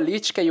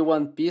política e o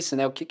One Piece,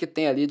 né, o que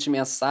tem ali de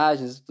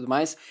mensagens e tudo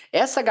mais.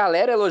 Essa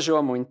galera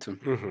elogiou muito.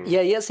 E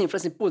aí, assim, eu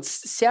falei assim,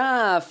 putz, se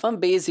a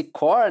fanbase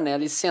core, né,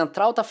 ali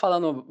central tá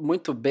falando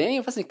muito bem,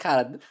 eu falei assim,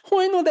 cara,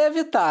 ruim não deve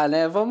estar,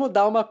 né? Vamos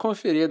dar uma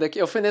conferida aqui.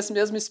 Eu fui nesse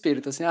mesmo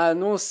espírito, assim,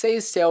 não sei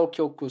se é o que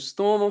eu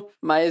costumo,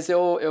 mas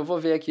eu vou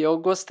ver aqui. Eu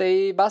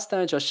gostei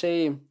bastante, eu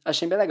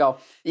achei bem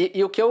legal.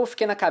 E o que eu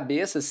fiquei na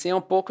cabeça, assim, é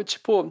um pouco,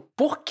 tipo,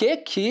 por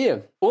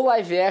que o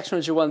live action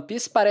de One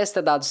Piece parece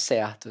ter dado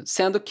certo?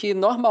 Sendo que,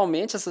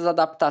 normalmente, essas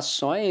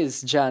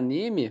adaptações de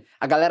anime,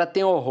 a galera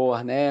tem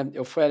horror, né?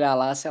 Eu fui olhar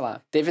lá, sei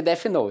lá, teve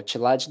Death Note,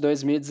 lá de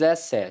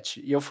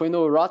 2017. E eu fui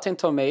no Rotten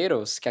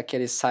Tomatoes, que é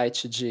aquele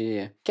site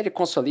que ele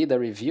consolida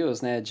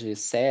reviews, né? De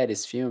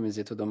séries, filmes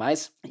e tudo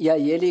mais. E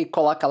aí ele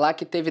coloca lá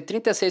que teve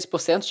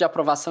 36% de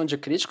aprovação de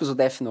críticos, o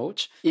Death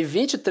Note, e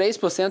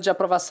 23% de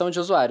aprovação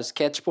de usuários,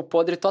 que é tipo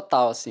podre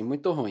total, assim,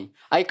 muito ruim.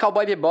 Aí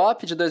Cowboy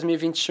Bebop, de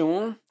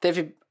 2021,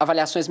 teve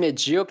avaliações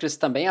medíocres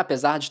também,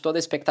 apesar de toda a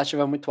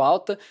expectativa muito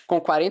alta, com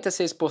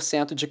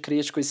 46% de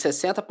crítico e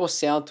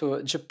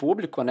 60% de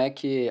público, né,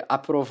 que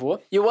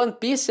aprovou. E o One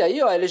Piece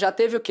aí, ó, ele já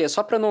teve o quê?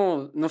 Só pra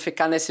não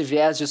ficar nesse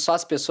viés de só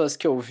as pessoas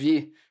que eu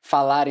vi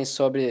falarem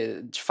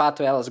sobre, de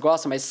fato elas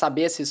gostam, mas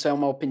saber se isso é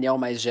uma opinião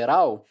mais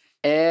geral,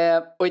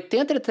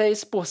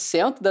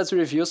 83% das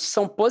reviews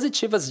são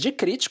positivas de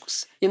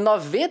críticos e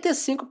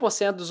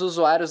 95% dos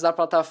usuários da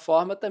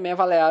plataforma também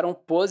avaliaram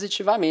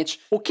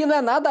positivamente. O que não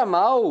é nada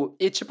mal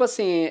e, tipo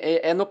assim,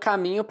 é no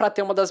caminho para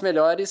ter uma das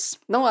melhores,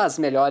 não as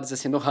melhores,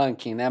 assim, no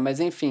ranking, né? Mas,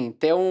 enfim,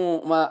 ter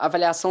uma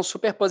avaliação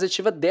super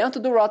positiva dentro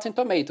do Rotten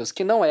Tomatoes,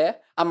 que não é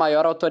a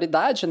maior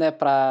autoridade, né,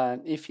 pra,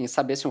 enfim,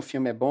 saber se um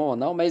filme é bom ou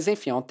não, mas,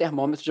 enfim, é um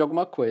termômetro de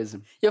alguma coisa.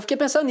 E eu fiquei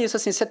pensando nisso,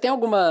 assim, você tem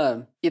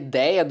alguma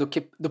ideia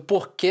do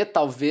porquê,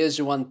 talvez,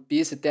 de One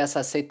Piece ter essa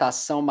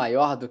aceitação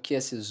maior do que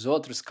esses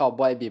outros,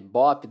 Cowboy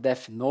Bebop,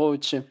 Death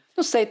Note?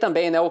 Não sei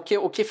também, né, o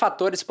que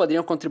fatores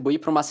poderiam contribuir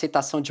para uma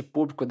aceitação de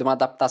público de uma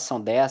adaptação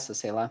dessa,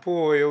 sei lá.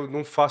 Pô, eu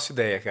não faço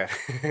ideia, cara.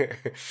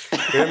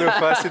 Eu não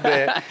faço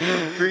ideia.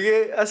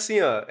 Porque, assim,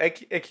 ó, é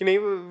que nem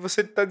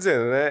você tá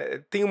dizendo,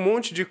 né? Tem um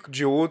monte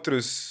de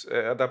outras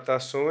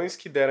adaptações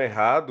que deram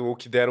errado ou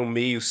que deram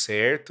meio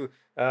certo.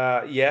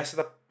 E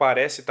essa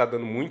parece estar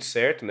dando muito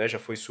certo, né? Já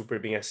foi super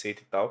bem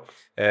aceita e tal.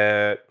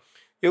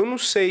 Eu não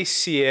sei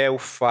se é o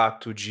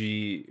fato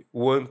de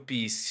One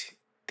Piece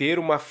ter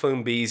uma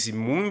fanbase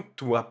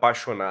muito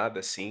apaixonada,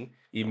 assim,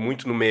 e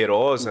muito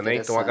numerosa, né?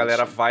 Então a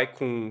galera foi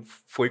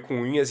com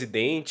unhas e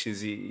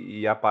dentes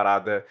e a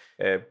parada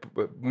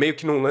meio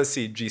que num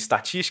lance de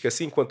estatística,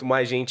 assim, quanto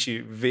mais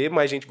gente vê,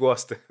 mais gente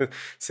gosta,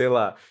 sei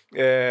lá.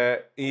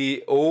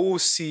 Ou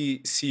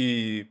se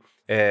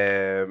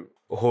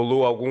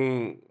rolou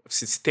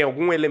se tem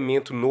algum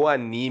elemento no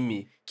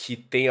anime que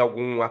tem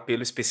algum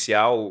apelo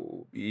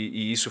especial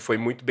e isso foi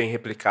muito bem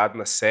replicado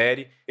na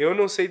série. Eu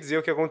não sei dizer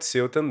o que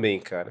aconteceu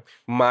também, cara.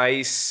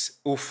 Mas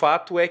o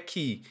fato é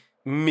que,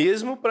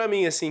 mesmo pra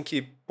mim, assim,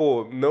 que,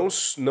 pô, não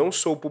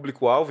sou o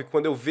público-alvo, e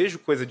quando eu vejo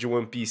coisa de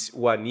One Piece,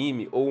 o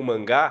anime ou o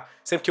mangá,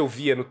 sempre que eu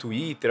via no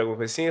Twitter, alguma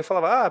coisa assim, eu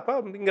falava, pá,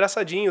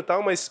 engraçadinho e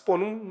tal, mas, pô,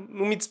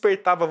 não me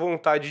despertava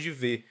vontade de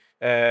ver.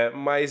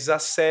 Mas a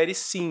série,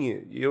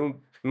 sim, eu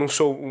não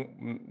sou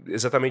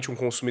exatamente um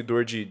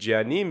consumidor de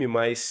anime,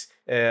 mas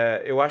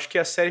eu acho que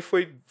a série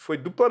foi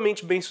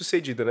duplamente bem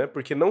sucedida, né?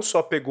 Porque não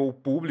só pegou o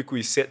público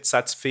e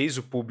satisfez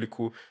o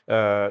público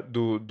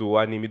do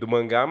anime e do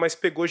mangá, mas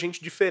pegou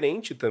gente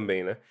diferente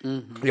também, né?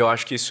 Uhum. Eu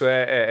acho que isso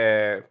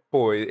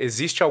pô,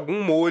 existe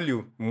algum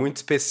molho muito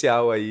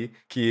especial aí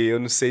que eu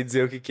não sei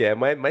dizer o que é,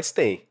 mas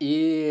tem.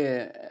 E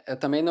eu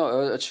também não.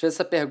 Eu te fiz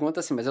essa pergunta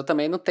assim, mas eu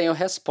também não tenho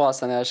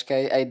resposta, né? Acho que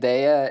a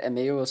ideia é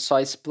meio só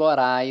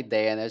explorar a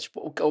ideia, né?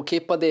 Tipo, o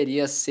que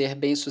poderia ser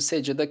bem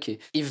sucedido aqui.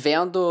 E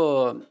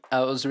vendo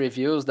os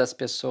reviews das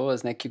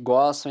pessoas, né, que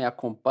gostam e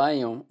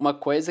acompanham, uma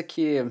coisa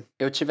que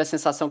eu tive a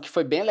sensação que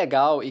foi bem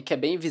legal e que é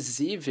bem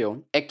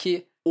visível é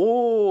que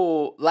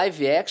o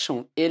live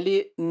action,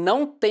 ele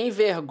não tem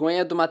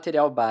vergonha do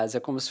material base,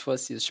 é como se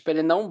fosse isso. Tipo,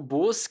 ele não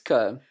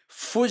busca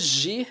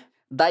fugir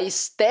da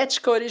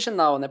estética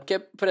original, né? Porque,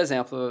 por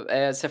exemplo,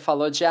 você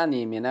falou de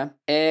anime, né?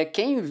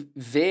 Quem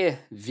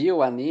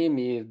viu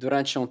anime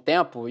durante um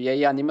tempo, e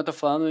aí anime eu tô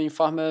falando em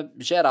forma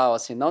geral,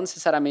 assim, não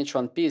necessariamente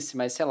One Piece,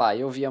 mas sei lá,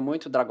 eu via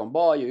muito Dragon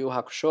Ball e o Yu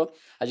Hakusho,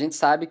 a gente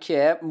sabe que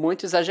é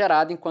muito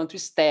exagerado enquanto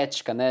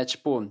estética, né?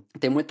 Tipo,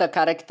 tem muita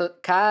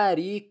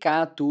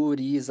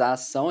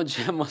caricaturização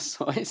de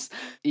emoções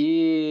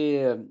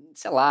e,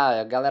 sei lá,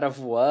 a galera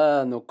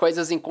voando,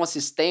 coisas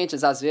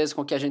inconsistentes, às vezes,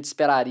 com o que a gente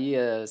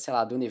esperaria, sei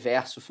lá, do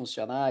universo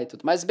funcionar e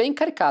tudo, mas bem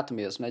caricato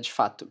mesmo, né, de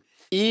fato.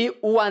 E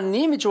o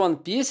anime de One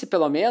Piece,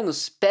 pelo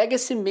menos, pega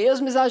esse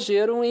mesmo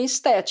exagero em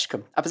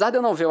estética. Apesar de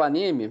eu não ver o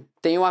anime,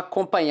 tenho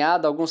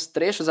acompanhado alguns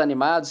trechos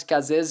animados que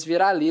às vezes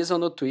viralizam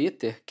no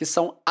Twitter, que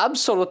são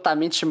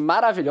absolutamente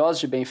maravilhosos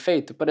de bem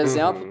feito. Por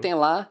exemplo, tem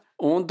lá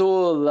um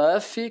do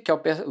Luffy, que é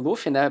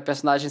Luffy, né, o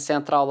personagem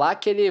central lá,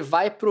 que ele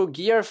vai pro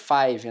Gear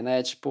 5,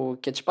 né, tipo,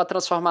 que é tipo a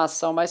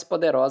transformação mais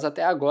poderosa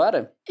até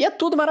agora. E é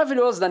tudo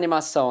maravilhoso da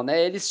animação,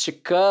 né, ele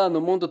esticando,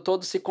 o mundo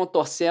todo se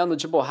contorcendo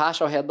de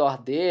borracha ao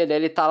redor dele,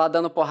 ele tá lá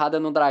dando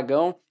porrada no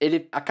dragão,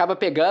 ele acaba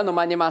pegando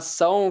uma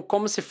animação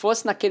como se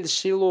fosse naquele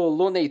estilo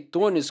Looney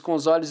Tunes, com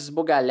os olhos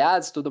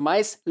esbugalhados e tudo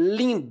mais,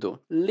 lindo,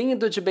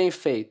 lindo de bem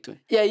feito.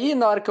 E aí,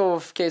 na hora que eu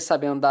fiquei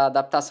sabendo da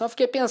adaptação, eu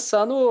fiquei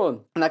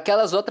pensando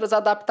naquelas outras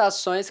adaptações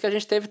que a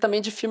gente teve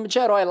também de filme de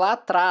herói lá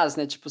atrás,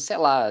 né? Tipo, sei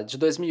lá, de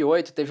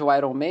 2008 teve o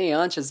Iron Man,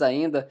 antes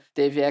ainda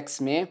teve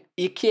X-Men,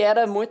 e que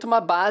era muito uma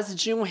base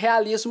de um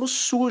realismo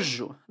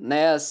sujo,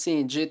 né?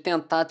 Assim, de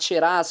tentar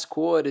tirar as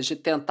cores, de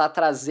tentar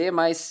trazer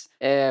mais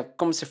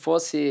como se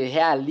fosse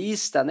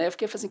realista, né? Eu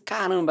fiquei assim,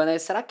 caramba, né?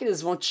 Será que eles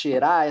vão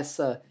tirar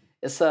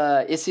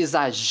esse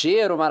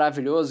exagero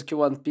maravilhoso que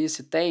o One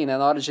Piece tem, né?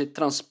 Na hora de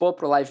transpor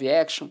pro live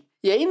action?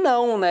 E aí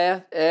não,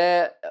 né?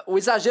 O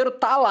exagero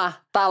tá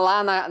lá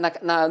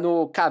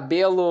no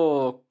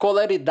cabelo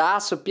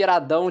coloridaço,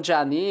 piradão de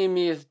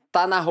anime,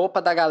 tá na roupa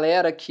da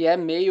galera que é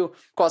meio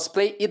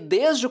cosplay, e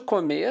desde o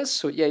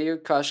começo, e aí o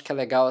que eu acho que é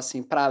legal,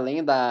 assim, para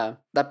além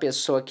da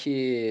pessoa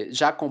que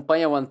já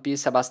acompanha One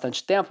Piece há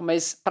bastante tempo,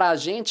 mas pra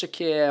gente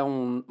que é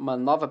uma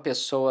nova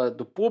pessoa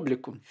do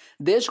público,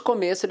 desde o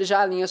começo ele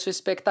já alinha sua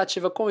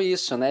expectativa com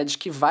isso, né? De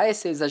que vai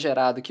ser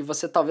exagerado, que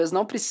você talvez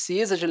não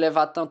precisa de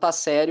levar tanto a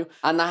sério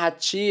a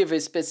narrativa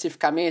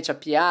especificamente, a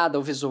piada,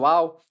 o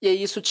visual, e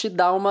aí isso te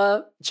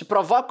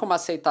provoca uma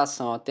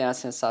aceitação, eu tenho a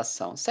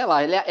sensação. Sei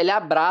lá, ele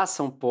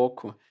abraça um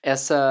pouco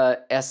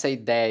essa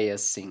ideia,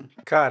 assim.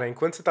 Cara,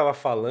 enquanto você tava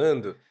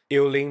falando,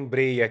 eu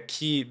lembrei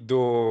aqui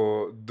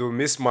do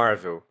Miss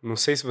Marvel. Não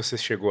sei se você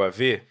chegou a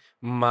ver,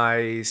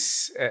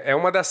 mas é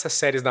uma dessas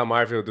séries da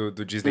Marvel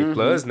do Disney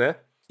Plus, Uhum. né?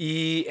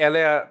 E ela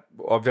é,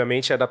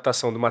 obviamente, a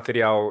adaptação do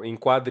material em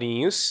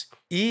quadrinhos.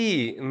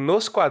 E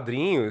nos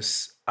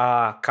quadrinhos,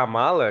 a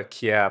Kamala,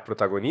 que é a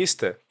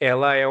protagonista,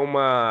 ela é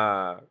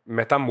uma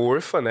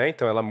metamorfa, né?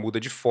 Então ela muda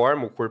de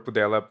forma, o corpo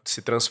dela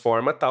se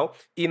transforma e tal.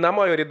 E na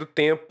maioria do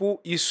tempo,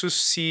 isso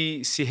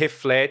se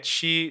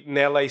reflete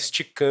nela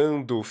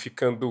esticando,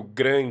 ficando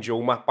grande, ou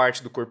uma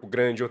parte do corpo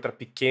grande, outra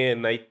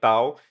pequena e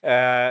tal.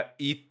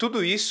 E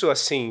tudo isso,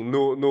 assim,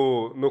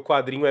 no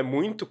quadrinho é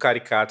muito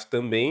caricato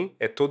também,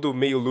 é todo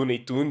meio Looney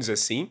Tunes,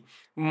 assim.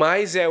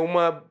 Mas é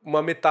uma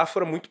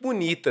metáfora muito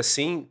bonita,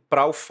 assim,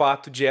 para o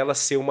fato de ela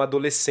ser uma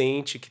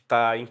adolescente que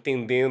tá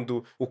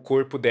entendendo o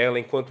corpo dela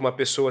enquanto uma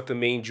pessoa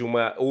também de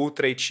uma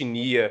outra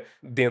etnia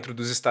dentro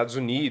dos Estados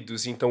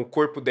Unidos. Então o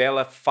corpo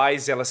dela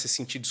faz ela se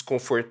sentir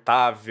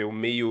desconfortável,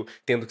 meio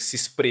tendo que se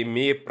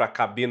espremer para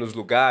caber nos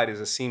lugares,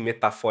 assim,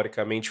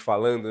 metaforicamente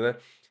falando, né?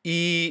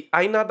 E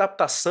aí na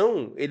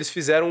adaptação eles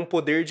fizeram um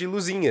poder de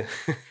luzinha.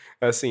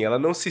 Assim, ela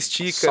não se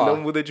estica, não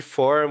Só. muda de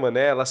forma,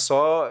 né? Ela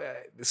só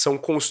são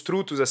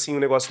construtos, assim, um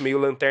negócio meio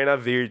lanterna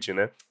verde,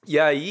 né? E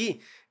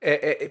aí,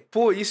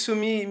 pô, isso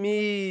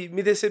me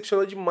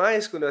decepcionou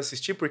demais quando eu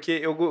assisti, porque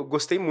eu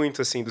gostei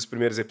muito, assim, dos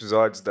primeiros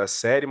episódios da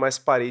série, mas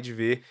parei de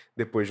ver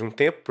depois de um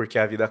tempo, porque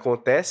a vida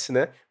acontece,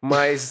 né?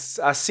 Mas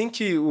assim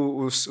que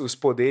os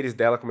poderes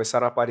dela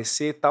começaram a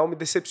aparecer e tal, me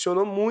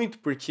decepcionou muito,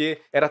 porque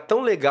era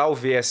tão legal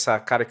ver essa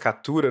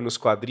caricatura nos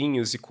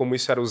quadrinhos e como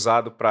isso era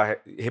usado para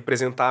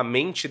representar a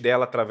mente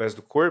dela através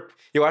do corpo.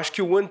 Eu acho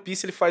que o One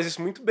Piece ele faz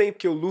isso muito bem,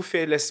 porque o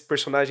Luffy ele é esse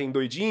personagem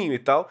doidinho e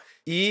tal,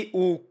 e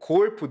o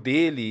corpo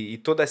dele e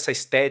toda essa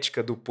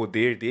estética do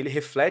poder dele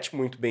reflete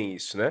muito bem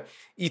isso, né?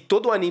 E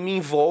todo o anime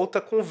em volta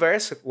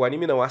conversa, o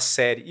anime não, a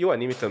série, e o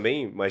anime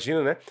também,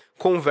 imagina, né?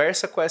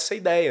 Conversa com essa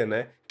ideia,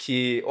 né?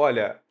 Que,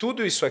 olha,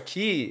 tudo isso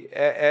aqui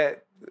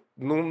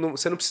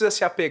você não precisa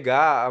se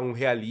apegar a um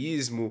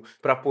realismo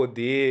para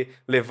poder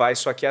levar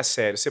isso aqui a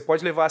sério. Você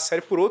pode levar a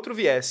sério por outro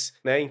viés,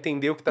 né?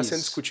 Entender o que está sendo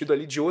Isso. discutido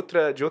ali de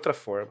outra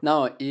forma.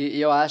 Não,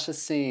 e eu acho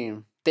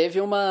assim, teve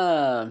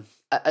uma.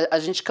 A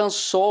gente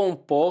cansou um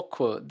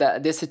pouco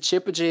desse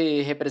tipo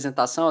de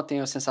representação, eu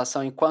tenho a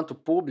sensação, enquanto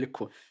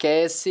público, que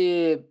é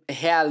esse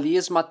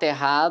realismo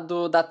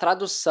aterrado da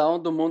tradução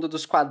do mundo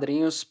dos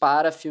quadrinhos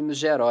para filmes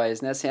de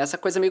heróis, né? Assim, essa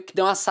coisa meio que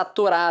deu uma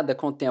saturada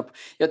com o tempo.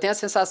 Eu tenho a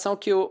sensação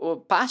que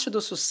parte do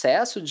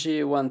sucesso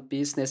de One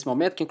Piece nesse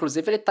momento, que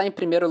inclusive ele está em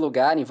primeiro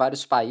lugar em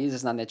vários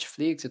países, na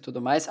Netflix e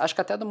tudo mais, acho que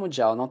até do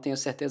Mundial, não tenho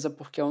certeza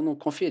porque eu não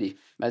conferi,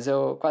 mas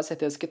eu quase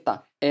certeza que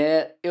tá.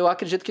 Eu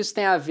acredito que isso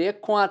tem a ver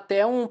com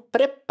até um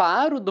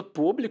preparo do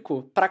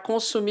público para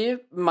consumir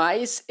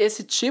mais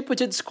esse tipo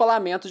de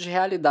descolamento de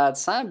realidade,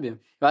 sabe?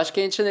 Eu acho que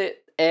a gente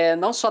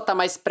não só tá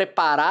mais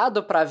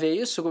preparado para ver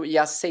isso e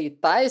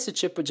aceitar esse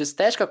tipo de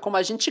estética, como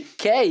a gente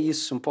quer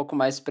isso um pouco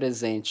mais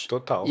presente.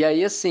 Total. E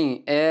aí,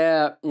 assim,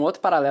 um outro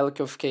paralelo que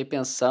eu fiquei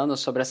pensando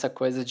sobre essa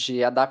coisa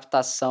de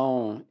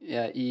adaptação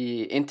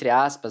e, entre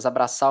aspas,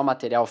 abraçar o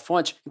material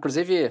fonte.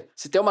 Inclusive,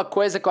 se tem uma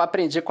coisa que eu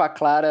aprendi com a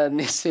Clara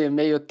nesse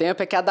meio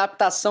tempo é que a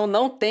adaptação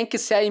não tem que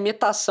ser a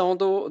imitação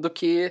do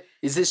que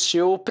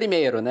existiu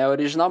primeiro, né,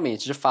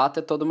 originalmente. De fato,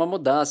 é toda uma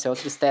mudança, é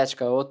outra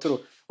estética,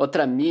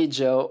 outra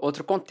mídia,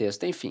 outro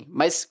contexto, enfim.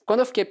 Mas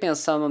quando eu fiquei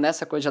pensando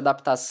nessa coisa de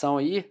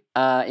adaptação e,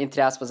 entre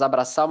aspas,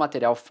 abraçar o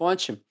material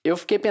fonte, eu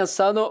fiquei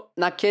pensando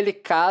naquele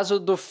caso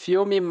do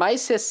filme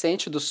mais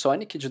recente do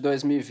Sonic, de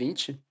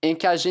 2020, em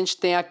que a gente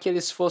tem aquele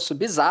esforço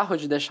bizarro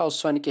de deixar o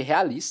Sonic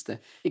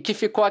realista e que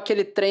ficou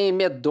aquele trem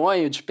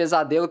medonho de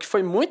pesadelo que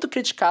foi muito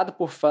criticado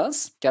por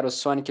fãs, que era o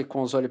Sonic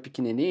com os olhos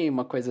pequenininhos,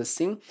 uma coisa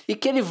assim, e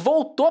que ele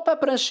voltou pra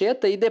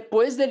prancheta e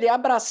depois dele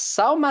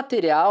abraçar o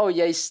material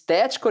e a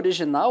estética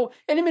original,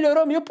 ele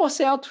melhorou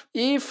 1000%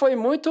 e foi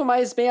muito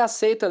mais bem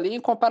aceito ali em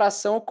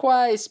comparação com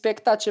a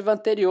expectativa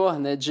anterior,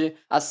 né, de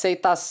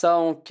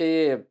aceitação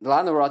que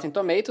lá no Rotten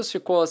Tomatoes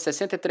ficou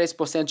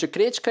 63% de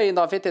crítica e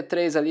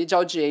 93% ali de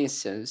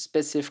audiência,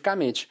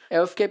 especificamente.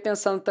 Eu fiquei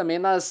pensando também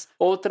nas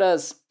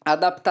outras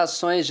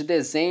adaptações de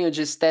desenho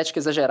de estética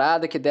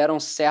exagerada que deram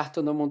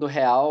certo no mundo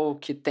real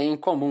que tem em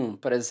comum.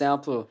 Por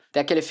exemplo,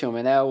 tem aquele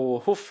filme, né?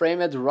 O Who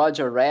Framed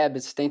Roger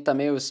Rabbit, tem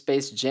também o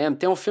Space Jam,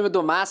 tem um filme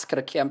do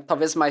Máscara, que é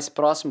talvez mais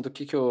próximo do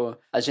que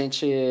a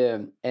gente...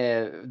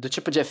 do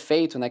tipo de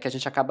efeito, né, que a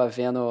gente acaba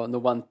vendo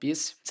no One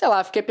Piece. Sei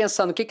lá, fiquei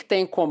pensando o que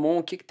tem em comum,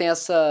 o que tem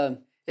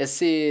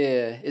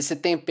esse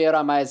tempero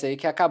a mais aí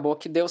que acabou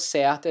que deu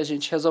certo e a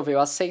gente resolveu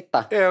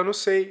aceitar. Eu não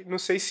sei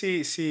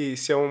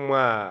se é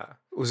uma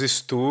Os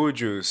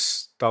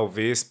estúdios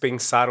talvez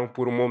pensaram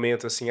por um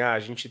momento assim, a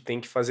gente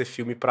tem que fazer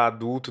filme para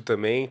adulto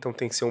também, então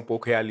tem que ser um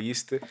pouco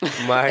realista,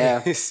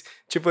 mas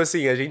tipo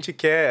assim, a gente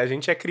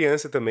é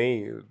criança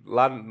também,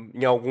 lá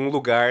em algum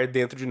lugar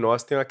dentro de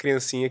nós tem uma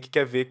criancinha que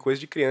quer ver coisa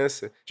de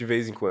criança de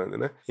vez em quando,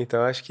 né?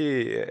 Então acho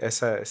que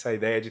essa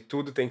ideia de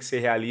tudo tem que ser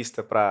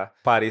realista para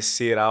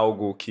parecer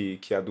algo que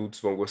adultos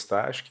vão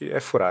gostar, acho que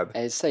é furada.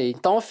 É isso aí.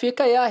 Então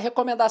fica aí a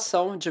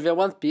recomendação de ver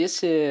One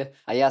Piece,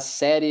 aí a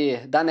série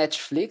da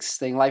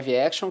Netflix, em live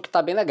action, que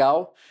tá bem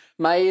legal.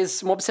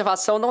 Mas uma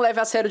observação, não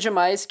leve a sério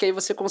demais, que aí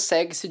você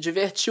consegue se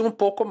divertir um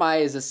pouco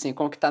mais, assim,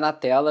 com o que tá na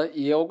tela.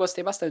 E eu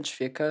gostei bastante,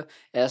 fica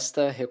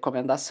esta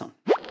recomendação.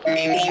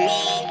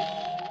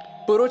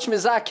 Por último,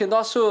 Isaac,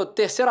 nosso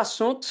terceiro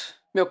assunto,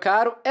 meu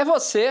caro, é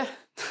você.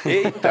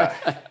 Eita!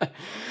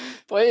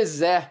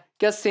 Pois é,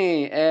 que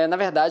assim, na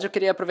verdade eu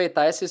queria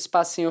aproveitar esse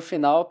espacinho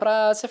final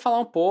para você falar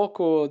um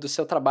pouco do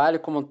seu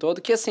trabalho como um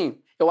todo, que assim,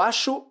 eu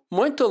acho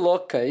muito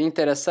louca e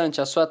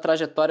interessante a sua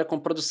trajetória com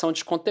produção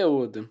de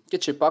conteúdo. Que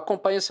tipo, eu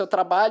acompanho o seu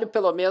trabalho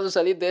pelo menos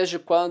ali desde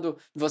quando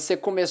você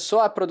começou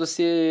a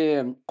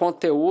produzir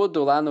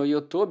conteúdo lá no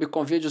YouTube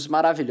com vídeos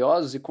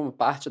maravilhosos e como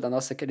parte da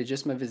nossa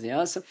queridíssima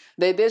vizinhança.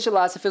 Daí desde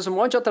lá você fez um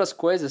monte de outras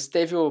coisas,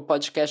 teve o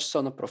podcast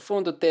Sono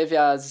Profundo, teve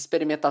as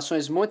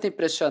experimentações muito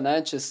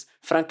impressionantes,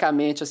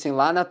 francamente, assim,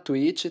 lá na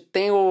Twitch,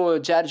 tem o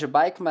diário de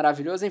bike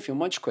maravilhoso, enfim, um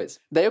monte de coisa.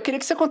 Daí eu queria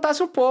que você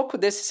contasse um pouco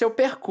desse seu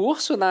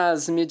percurso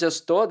nas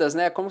mídias todas,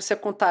 né? Como você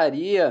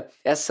contaria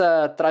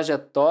essa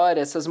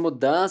trajetória, essas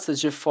mudanças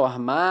de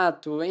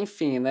formato,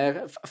 enfim,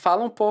 né?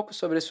 Fala um pouco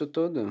sobre isso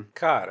tudo.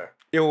 Cara,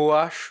 eu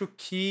acho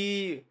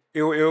que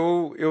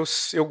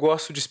eu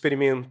gosto de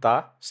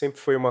experimentar.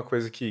 Sempre foi uma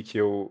coisa que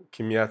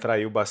me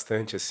atraiu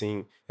bastante,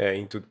 assim,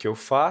 em tudo que eu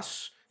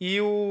faço. E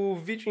o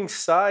vídeo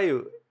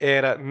ensaio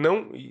era,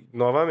 não, e,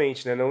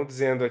 novamente, né, não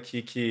dizendo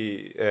aqui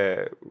que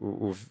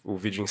o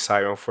vídeo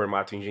ensaio é um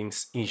formato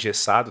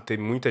engessado, tem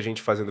muita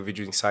gente fazendo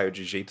vídeo ensaio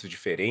de jeitos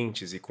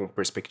diferentes e com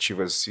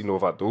perspectivas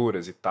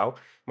inovadoras e tal.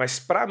 Mas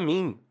para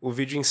mim, o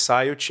vídeo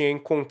ensaio tinha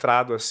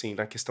encontrado, assim,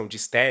 na questão de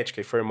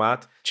estética e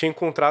formato, tinha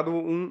encontrado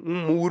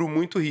um muro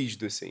muito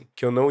rígido, assim,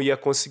 que eu não ia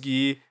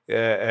conseguir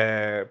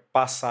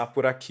passar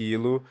por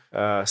aquilo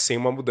sem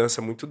uma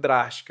mudança muito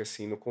drástica,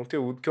 assim, no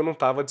conteúdo que eu não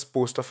estava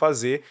disposto a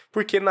fazer,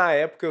 porque na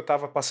época eu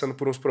estava passando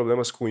por uns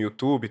problemas com o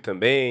YouTube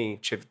também,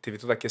 teve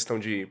toda a questão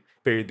de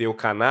perder o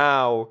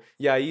canal,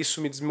 e aí isso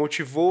me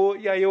desmotivou,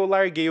 e aí eu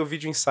larguei o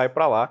vídeo ensaio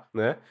para lá,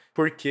 né,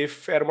 porque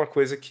era uma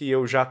coisa que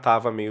eu já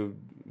estava meio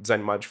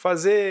desanimado de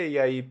fazer, e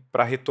aí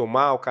para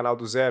retomar o canal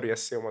do zero ia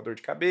ser uma dor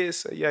de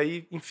cabeça, e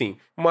aí, enfim,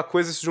 uma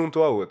coisa se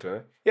juntou à outra,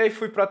 né? E aí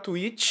fui pra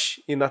Twitch,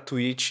 e na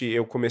Twitch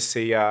eu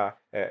comecei a...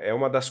 É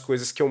uma das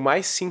coisas que eu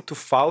mais sinto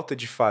falta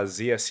de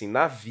fazer, assim,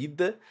 na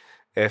vida,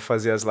 é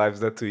fazer as lives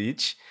da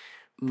Twitch,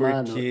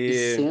 Mano, e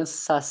porque...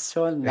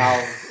 sensacional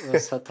o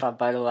seu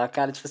trabalho lá,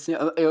 cara. Tipo assim,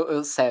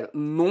 eu sério,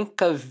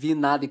 nunca vi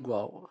nada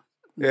igual.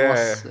 É.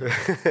 Nossa.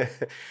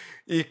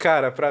 E,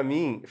 cara, pra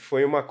mim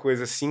foi uma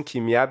coisa assim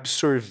que me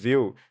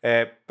absorveu.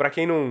 Pra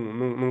quem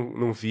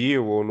não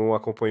viu ou não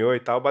acompanhou e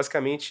tal,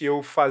 basicamente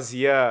eu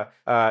fazia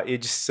a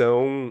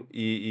edição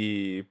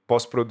e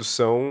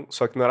pós-produção,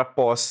 só que não era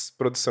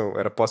pós-produção,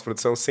 era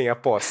pós-produção sem a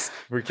pós,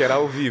 porque era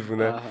ao vivo,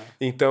 né? Aham.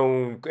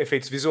 Então,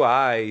 efeitos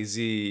visuais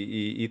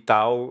e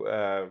tal,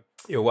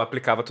 eu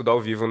aplicava tudo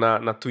ao vivo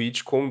na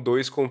Twitch com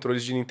 2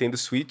 controles de Nintendo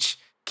Switch,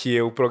 que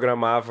eu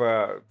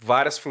programava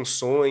várias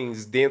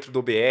funções dentro do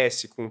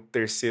OBS com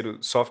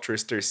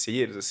softwares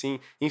terceiros, assim,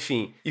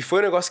 enfim. E foi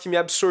um negócio que me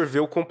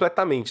absorveu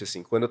completamente,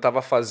 assim. Quando eu tava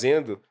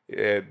fazendo,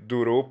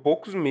 durou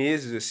poucos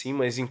meses, assim,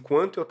 mas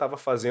enquanto eu tava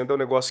fazendo é um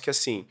negócio que,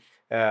 assim...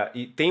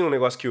 e tem um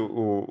negócio que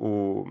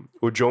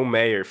o John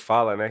Mayer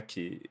fala, né,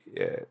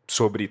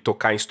 sobre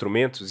tocar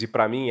instrumentos, e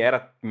pra mim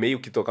era meio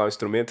que tocar um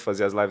instrumento,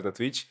 fazer as lives na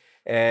Twitch,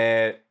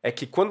 é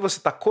que quando você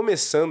está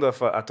começando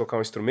a tocar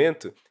um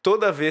instrumento,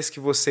 toda vez que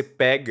você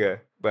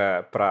pega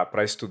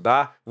para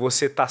estudar,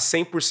 você tá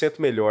 100%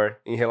 melhor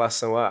em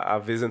relação à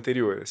vez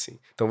anterior, assim.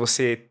 Então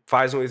você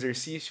faz um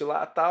exercício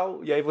lá,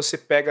 tal, e aí você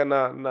pega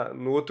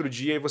no outro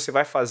dia e você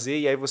vai fazer,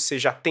 e aí você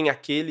já tem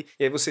aquele,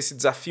 e aí você se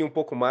desafia um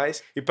pouco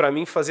mais. E para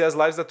mim, fazer as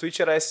lives da Twitch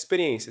era essa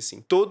experiência,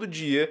 assim. Todo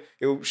dia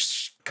eu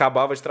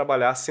acabava de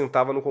trabalhar,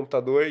 sentava no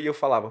computador e eu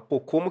falava, pô,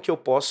 como que eu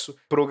posso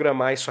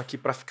programar isso aqui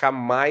para ficar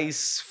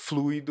mais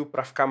fluido,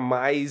 para ficar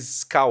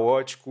mais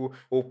caótico,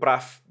 ou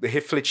para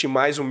refletir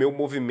mais o meu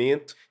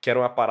movimento, que era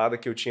uma parada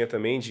que eu tinha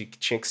também, de que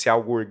tinha que ser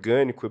algo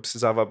orgânico, eu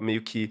precisava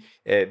meio que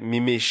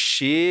me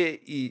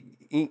mexer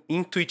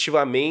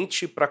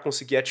intuitivamente para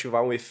conseguir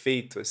ativar um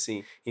efeito,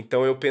 assim.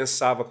 Então eu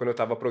pensava, quando eu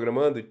estava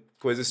programando,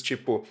 coisas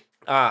tipo...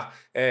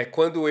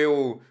 quando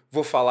eu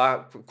vou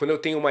falar, quando eu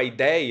tenho uma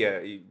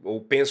ideia ou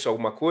penso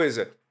alguma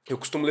coisa, eu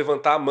costumo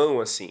levantar a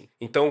mão, assim.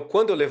 Então,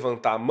 quando eu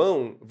levantar a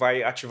mão,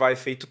 vai ativar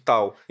efeito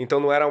tal. Então,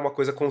 não era uma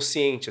coisa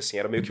consciente, assim.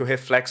 Era meio que um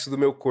reflexo do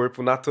meu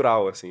corpo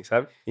natural, assim,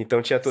 sabe?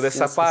 Então, tinha toda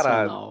essa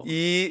parada. Sensacional.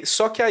 E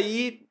só que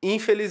aí,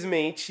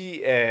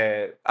 infelizmente,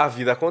 a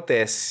vida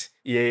acontece.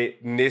 E aí,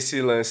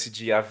 nesse lance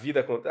de a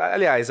vida...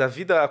 Aliás, a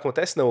vida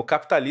acontece, não, o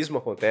capitalismo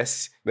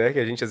acontece, né? Que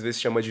a gente às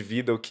vezes chama de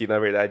vida, o que na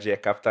verdade é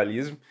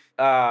capitalismo.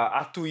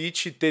 A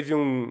Twitch teve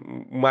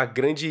uma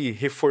grande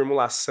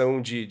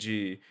reformulação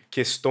de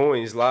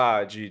questões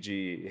lá,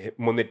 de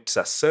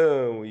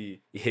monetização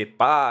e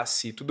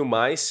repasse e tudo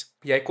mais.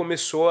 E aí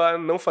começou a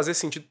não fazer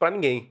sentido pra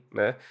ninguém,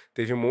 né?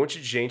 Teve um monte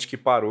de gente que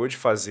parou de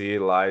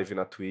fazer live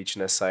na Twitch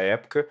nessa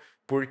época,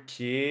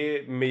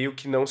 porque meio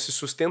que não se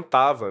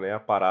sustentava, né? A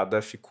parada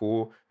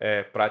ficou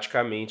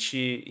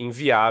praticamente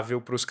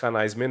inviável para os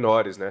canais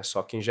menores, né?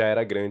 Só quem já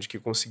era grande que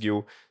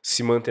conseguiu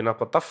se manter na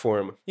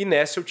plataforma. E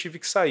nessa eu tive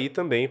que sair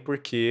também,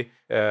 porque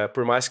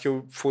por mais que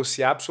eu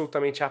fosse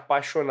absolutamente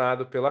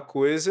apaixonado pela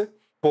coisa,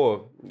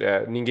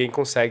 ninguém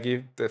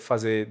consegue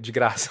fazer de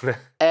graça, né?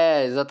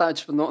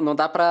 Exatamente. Tipo, não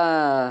dá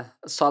pra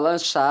só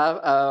lanchar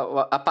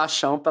a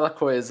paixão pela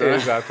coisa, né?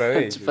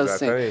 Exatamente, Tipo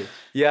assim, exatamente.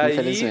 E aí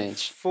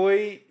infelizmente.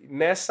 foi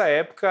nessa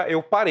época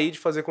eu parei de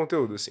fazer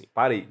conteúdo, assim,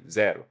 parei,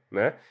 zero,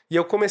 né? E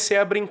eu comecei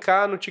a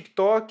brincar no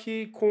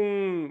TikTok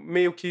com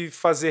meio que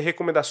fazer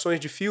recomendações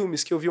de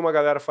filmes que eu vi uma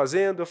galera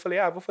fazendo. Eu falei,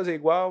 vou fazer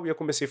igual, e eu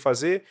comecei a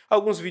fazer.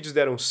 Alguns vídeos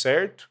deram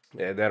certo,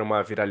 deram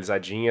uma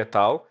viralizadinha e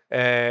tal,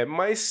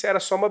 mas era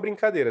só uma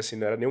brincadeira, assim,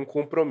 não era nenhum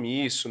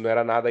compromisso, não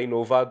era nada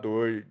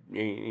inovador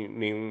em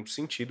nenhum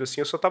sentido,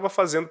 assim, eu só tava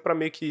fazendo pra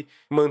meio que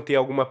manter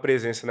alguma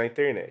presença na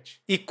internet.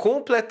 E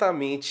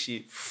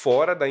completamente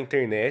fora da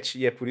internet,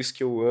 e é por isso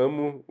que eu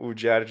amo o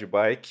Diário de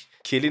Bike,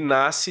 que ele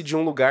nasce de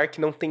um lugar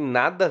que não tem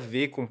nada a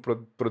ver com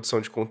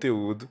produção de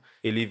conteúdo.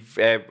 Ele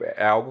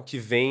é algo que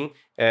vem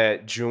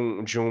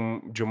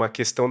de uma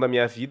questão da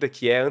minha vida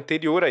que é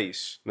anterior a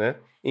isso, né?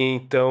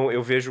 Então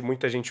eu vejo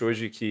muita gente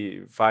hoje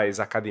que faz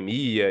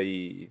academia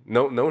e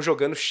não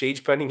jogando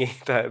shade pra ninguém,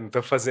 tá? Não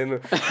tô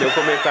fazendo nenhum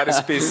comentário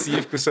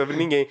específico sobre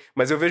ninguém,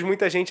 mas eu vejo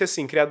muita gente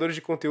assim, criadores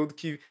de conteúdo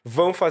que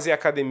vão fazer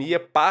academia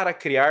para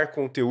criar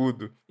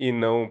conteúdo e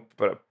não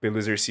pelo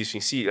exercício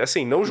em si,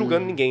 assim, não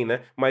julgando ninguém,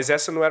 né? Mas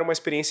essa não era uma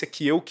experiência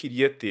que eu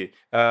queria ter.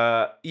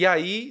 E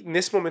aí,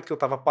 nesse momento que eu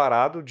tava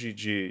parado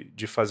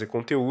de fazer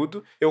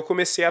conteúdo, eu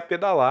comecei a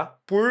pedalar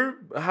por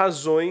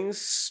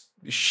razões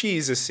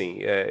X, assim.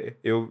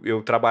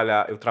 Eu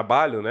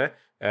trabalho, né,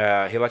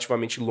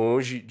 relativamente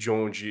longe de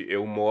onde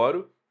eu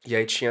moro, e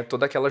aí tinha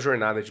toda aquela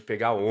jornada de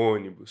pegar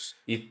ônibus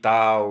e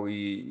tal,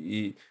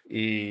 e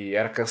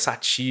era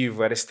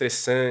cansativo, era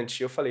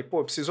estressante. Eu falei,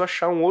 eu preciso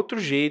achar um outro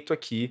jeito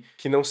aqui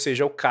que não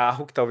seja o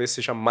carro, que talvez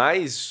seja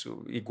mais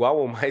igual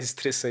ou mais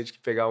estressante que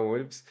pegar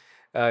ônibus.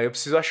 Eu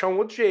preciso achar um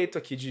outro jeito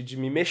aqui de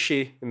me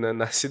mexer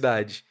na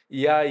cidade.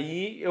 E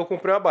aí eu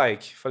comprei uma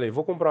bike. Falei,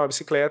 vou comprar uma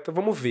bicicleta,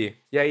 vamos ver.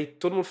 E aí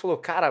todo mundo falou,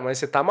 cara, mas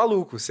você tá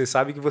maluco. Você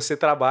sabe que você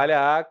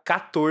trabalha a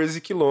 14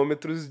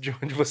 quilômetros de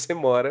onde você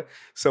mora.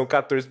 São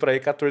 14 para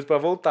ir, 14 para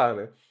voltar,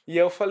 né? E aí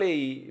eu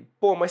falei,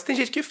 mas tem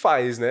gente que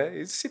faz, né?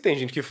 E se tem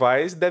gente que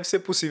faz, deve ser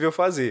possível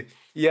fazer.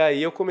 E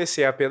aí eu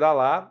comecei a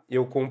pedalar,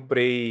 eu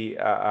comprei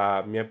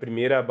a minha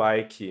primeira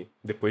bike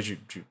depois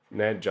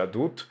de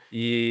adulto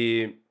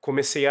e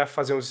comecei a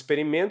fazer uns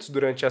experimentos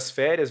durante as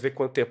férias, ver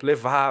quanto tempo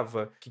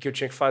levava, o que eu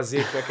tinha que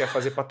fazer, como é que ia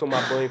fazer para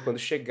tomar banho quando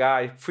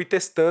chegar, e fui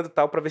testando e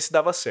tal para ver se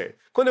dava certo.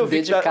 Quando eu vi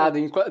Dedicado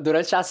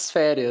durante as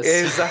férias.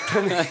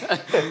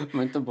 Exatamente.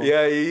 Muito bom. E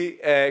aí,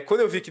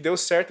 quando eu vi que deu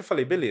certo, eu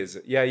falei,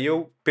 beleza. E aí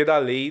eu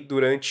pedalei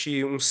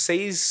durante uns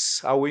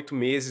 6 a 8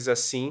 meses,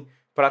 assim,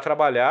 para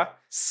trabalhar,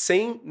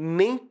 sem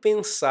nem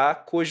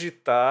pensar,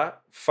 cogitar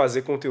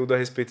fazer conteúdo a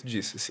respeito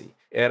disso, assim.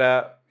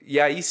 E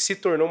aí se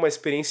tornou uma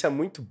experiência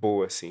muito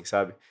boa, assim,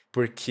 sabe?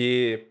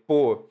 Porque,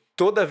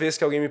 toda vez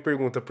que alguém me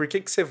pergunta por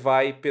que você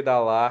vai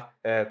pedalar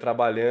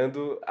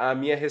trabalhando, a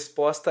minha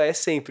resposta é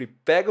sempre,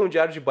 pega um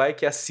diário de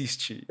bike e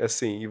assiste,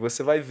 assim, e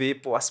você vai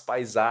ver, as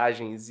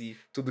paisagens e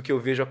tudo que eu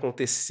vejo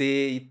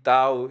acontecer e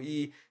tal,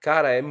 e,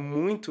 cara, é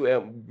muito,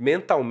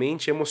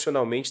 mentalmente,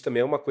 emocionalmente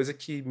também é uma coisa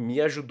que me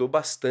ajudou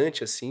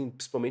bastante, assim,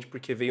 principalmente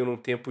porque veio num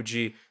tempo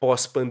de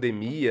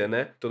pós-pandemia,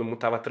 né, todo mundo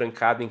tava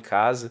trancado em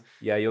casa,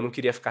 e aí eu não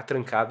queria ficar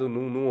trancado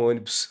num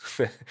ônibus,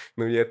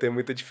 não ia ter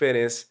muita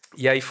diferença.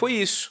 E aí foi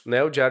isso,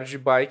 né, o diário de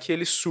bike,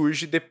 ele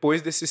surge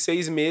depois desses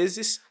 6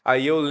 meses.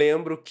 Aí eu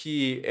lembro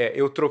que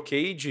eu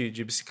troquei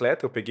de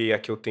bicicleta, eu peguei a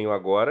que eu tenho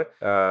agora,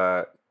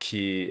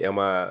 que é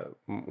uma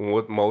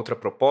outra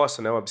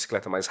proposta, né? Uma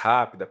bicicleta mais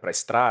rápida para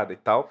estrada e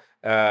tal,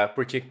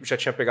 porque já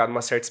tinha pegado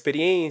uma certa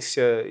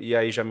experiência e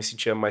aí já me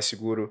sentia mais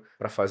seguro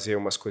para fazer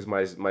umas coisas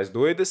mais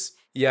doidas.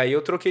 E aí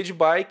eu troquei de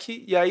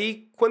bike, e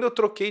aí quando eu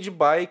troquei de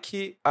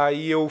bike,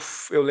 aí eu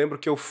lembro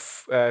que eu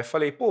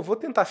falei, vou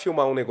tentar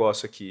filmar um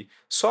negócio aqui,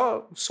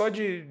 só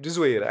de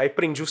zoeira. Aí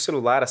prendi o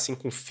celular assim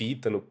com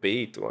fita no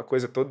peito, uma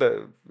coisa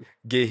toda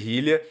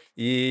guerrilha,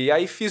 e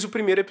aí fiz o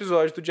primeiro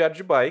episódio do Diário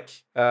de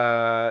Bike,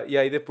 e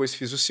aí depois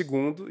fiz o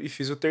segundo e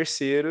fiz o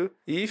terceiro,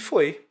 e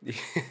foi.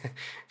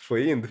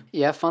 Foi indo.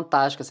 E é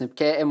fantástico, assim,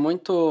 porque é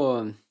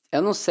muito...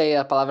 Eu não sei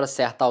a palavra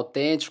certa,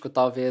 autêntico,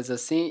 talvez,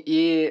 assim,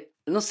 e...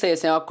 Não sei,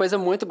 assim, é uma coisa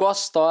muito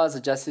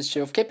gostosa de assistir.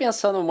 Eu fiquei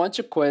pensando um monte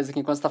de coisa aqui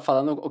enquanto você tá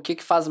falando, o que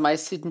faz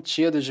mais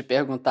sentido de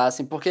perguntar,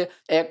 assim, porque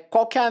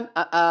qual que é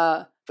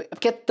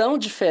Porque é tão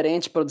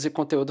diferente produzir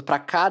conteúdo para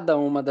cada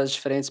uma das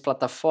diferentes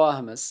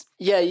plataformas.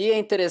 E aí é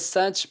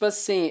interessante, tipo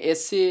assim,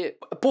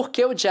 por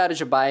que o diário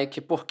de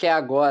bike? Por que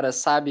agora,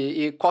 sabe?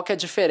 E qual que é a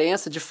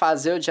diferença de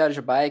fazer o diário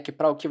de bike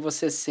para o que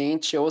você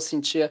sente ou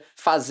sentia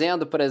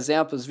fazendo, por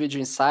exemplo, os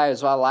vídeo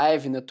ensaios ou a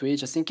live no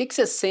Twitch, assim? O que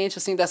você sente,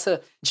 assim,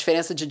 dessa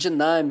diferença de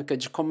dinâmica,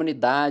 de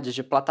comunidade,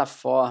 de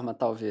plataforma,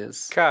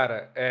 talvez?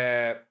 Cara,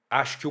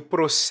 acho que o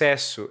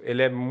processo,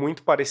 ele é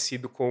muito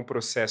parecido com o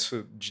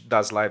processo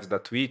das lives da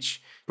Twitch,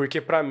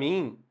 porque pra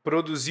mim,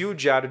 produzir o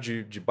diário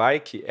de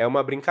bike é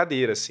uma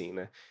brincadeira, assim,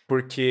 né?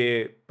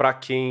 Porque pra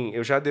quem,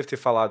 eu já devo ter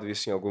falado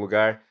isso em algum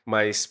lugar,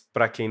 mas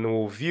pra quem não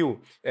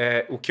ouviu,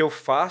 o que eu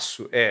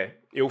faço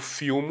eu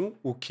filmo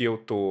o que eu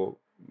tô,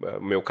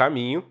 o meu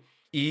caminho,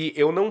 e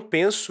eu não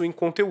penso em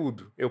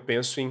conteúdo, eu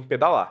penso em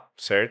pedalar,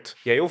 certo?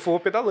 E aí eu vou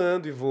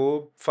pedalando e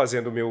vou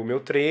fazendo o meu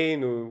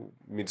treino,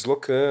 me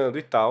deslocando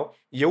e tal.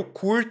 E eu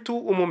curto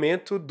o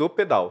momento do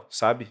pedal,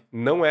 sabe?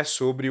 Não é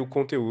sobre o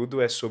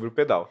conteúdo, é sobre o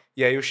pedal.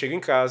 E aí eu chego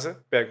em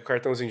casa, pego o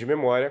cartãozinho de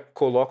memória,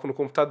 coloco no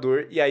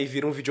computador e aí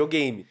vira um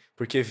videogame.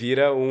 Porque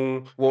vira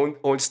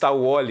onde está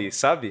o Wall-E,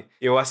 sabe?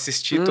 Eu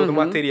assisti todo o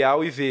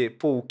material e ver,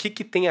 pô, o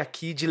que tem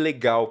aqui de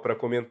legal pra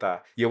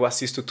comentar? E eu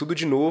assisto tudo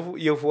de novo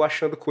e eu vou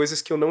achando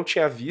coisas que eu não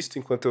tinha visto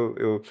enquanto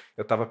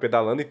eu tava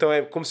pedalando. Então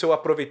é como se eu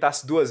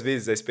aproveitasse 2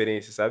 vezes a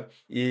experiência, sabe?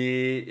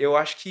 E eu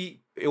acho que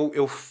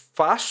eu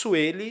faço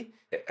ele,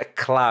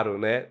 claro,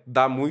 né?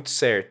 Dá muito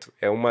certo.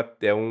 É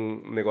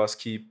um negócio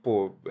que,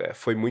 pô,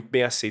 foi muito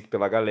bem aceito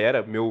pela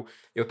galera.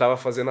 Eu tava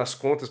fazendo as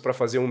contas pra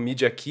fazer um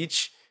Media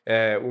Kit.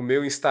 O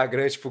meu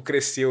Instagram, tipo,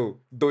 cresceu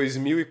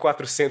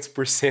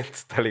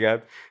 2.400%, tá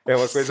ligado? É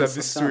uma coisa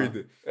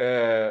absurda.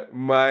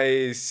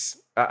 Mas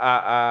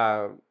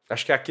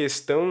acho que a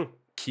questão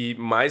que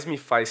mais me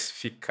faz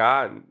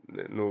ficar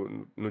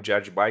no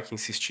diário de bike,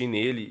 insistir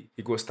nele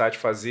e gostar de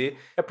fazer,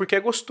 é porque é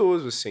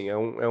gostoso, assim. É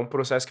um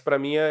processo que pra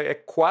mim é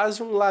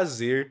quase um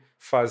lazer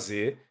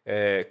fazer.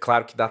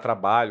 Claro que dá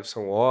trabalho,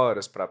 são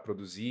horas pra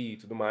produzir e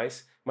tudo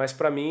mais, mas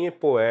pra mim,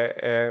 pô,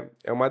 é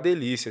uma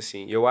delícia,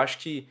 assim. Eu acho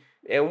que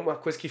é uma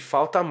coisa que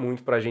falta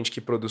muito pra gente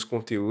que produz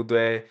conteúdo,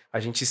 a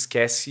gente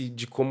esquece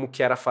de como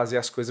que era fazer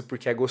as coisas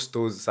porque é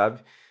gostoso, sabe?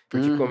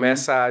 Porque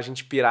começa a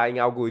gente pirar em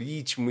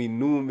algoritmo e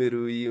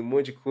número e um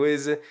monte de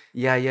coisa,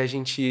 e aí a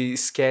gente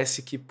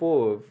esquece que,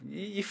 pô,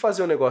 e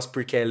fazer o negócio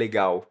porque é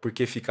legal,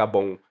 porque fica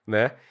bom,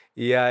 né?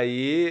 E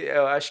aí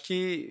eu acho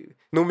que,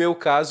 no meu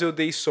caso, eu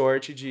dei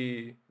sorte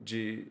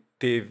de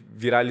ter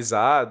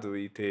viralizado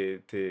e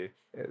ter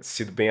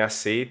sido bem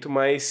aceito,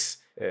 mas...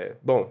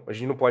 bom, a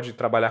gente não pode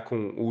trabalhar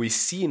com o e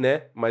se,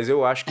 né? Mas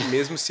eu acho que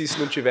mesmo se isso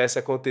não tivesse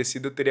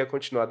acontecido, eu teria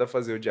continuado a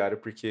fazer o diário,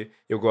 porque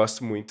eu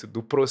gosto muito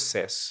do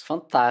processo.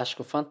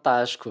 Fantástico,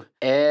 fantástico.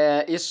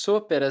 E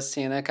super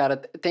assim, né, cara?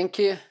 Tem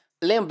que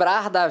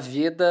lembrar da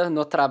vida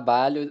no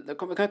trabalho.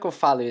 Como é que eu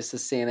falo isso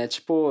assim, né?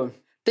 Tipo,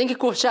 tem que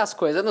curtir as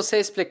coisas. Eu não sei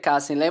explicar,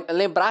 assim.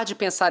 Lembrar de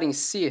pensar em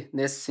si,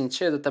 nesse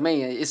sentido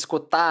também,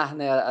 escutar,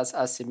 né,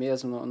 a si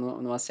mesmo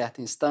numa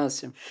certa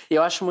instância. E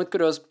eu acho muito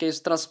curioso, porque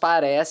isso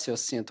transparece, eu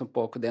sinto um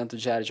pouco dentro do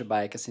diário de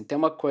bike, assim. Tem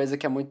uma coisa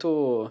que é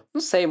muito,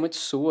 não sei, muito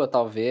sua,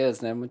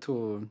 talvez, né?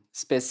 Muito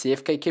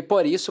específica e que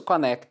por isso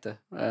conecta.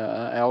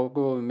 É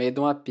algo meio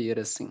de uma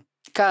pira, assim.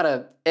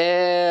 Cara,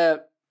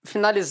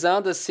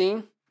 finalizando,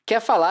 assim, quer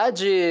falar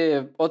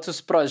de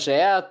outros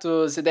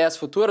projetos, ideias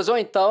futuras? Ou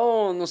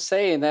então, não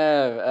sei,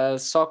 né?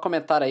 Só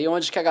comentar aí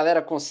onde que a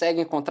galera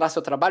consegue encontrar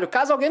seu trabalho,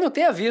 caso alguém não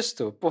tenha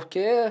visto,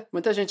 porque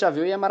muita gente já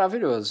viu e é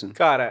maravilhoso.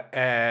 Cara,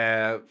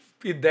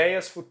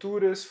 ideias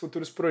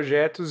futuros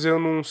projetos, eu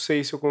não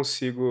sei se eu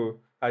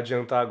consigo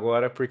adiantar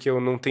agora, porque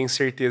eu não tenho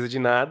certeza de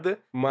nada,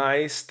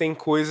 mas tem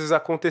coisas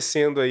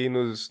acontecendo aí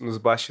nos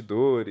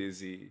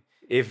bastidores e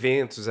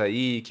eventos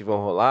aí que vão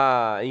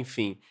rolar,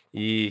 enfim.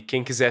 E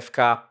quem quiser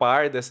ficar a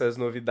par dessas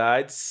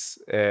novidades,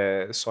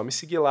 é só me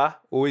seguir lá,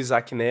 ou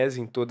Isac Ness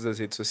em todas as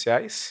redes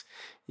sociais,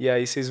 e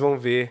aí vocês vão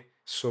ver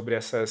sobre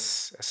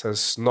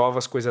essas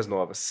novas coisas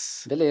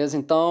novas. Beleza,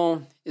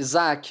 então,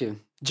 Isaac,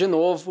 de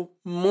novo,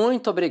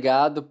 muito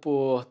obrigado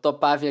por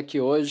topar vir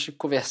aqui hoje,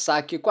 conversar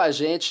aqui com a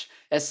gente.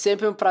 É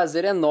sempre um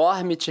prazer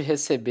enorme te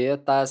receber,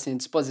 tá? Assim,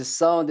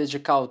 disposição,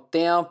 dedicar o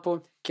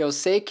tempo, que eu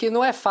sei que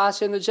não é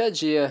fácil aí no dia a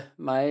dia,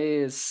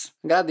 mas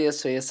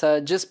agradeço aí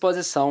essa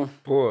disposição.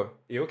 Pô,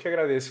 eu que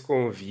agradeço o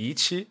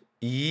convite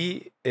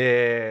e,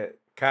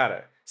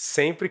 cara,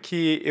 sempre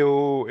que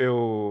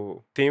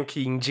eu tenho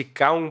que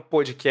indicar um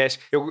podcast,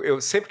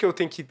 sempre que eu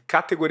tenho que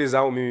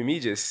categorizar o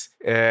Mimimídias,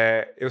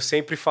 eu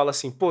sempre falo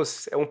assim, pô,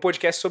 é um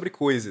podcast sobre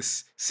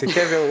coisas. Você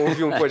quer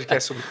ouvir um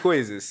podcast sobre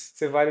coisas?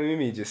 Você vai no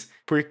Mimimídias.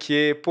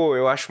 Porque, pô,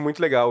 eu acho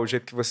muito legal o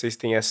jeito que vocês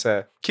têm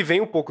essa... Que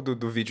vem um pouco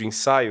do vídeo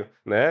ensaio,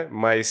 né?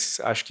 Mas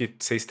acho que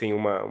vocês têm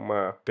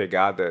uma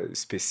pegada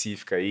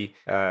específica aí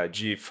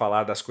de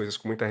falar das coisas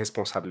com muita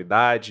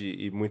responsabilidade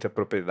e muita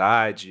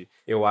propriedade.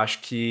 Eu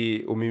acho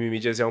que o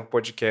Mimimídias é um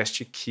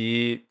podcast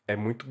que é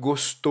muito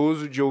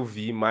gostoso de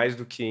ouvir, mais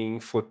do que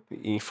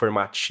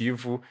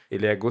informativo.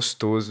 Ele é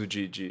gostoso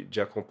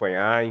de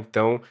acompanhar.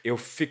 Então, eu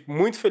fico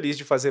muito feliz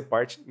de fazer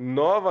parte parte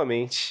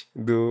novamente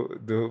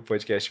do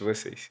podcast de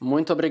vocês.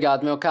 Muito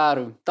obrigado, meu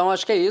caro. Então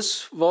acho que é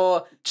isso.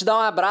 Vou te dar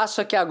um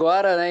abraço aqui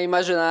agora, né,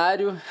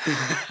 imaginário.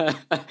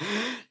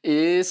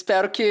 E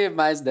espero que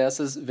mais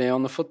dessas venham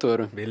no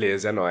futuro.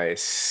 Beleza, é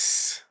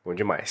nóis. Bom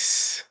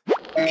demais.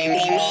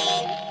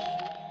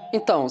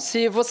 Então,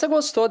 se você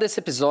gostou desse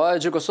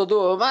episódio, gostou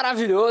do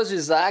maravilhoso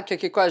Isaac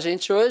aqui com a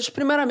gente hoje,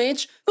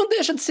 primeiramente, não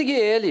deixa de seguir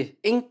ele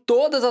em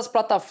todas as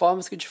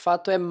plataformas, que de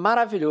fato é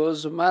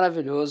maravilhoso,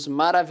 maravilhoso,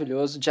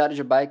 maravilhoso. Diário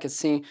de bike,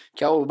 assim,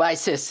 que é o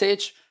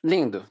Bicecete.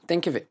 Lindo, tem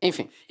que ver.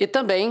 Enfim, e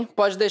também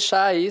pode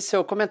deixar aí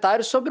seu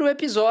comentário sobre o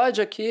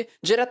episódio aqui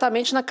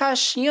diretamente na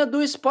caixinha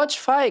do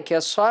Spotify, que é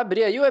só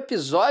abrir aí o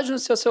episódio no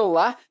seu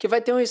celular, que vai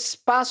ter um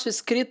espaço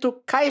escrito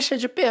Caixa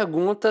de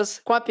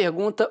Perguntas, com a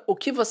pergunta o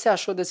que você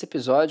achou desse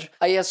episódio.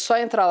 Aí é só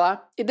entrar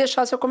lá e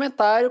deixar seu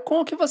comentário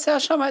com o que você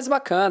achar mais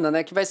bacana,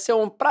 né? Que vai ser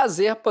um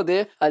prazer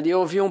poder ali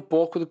ouvir um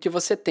pouco do que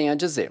você tem a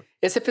dizer.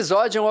 Esse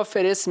episódio é um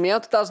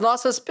oferecimento das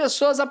nossas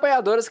pessoas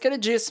apoiadoras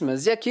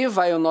queridíssimas. E aqui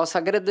vai o nosso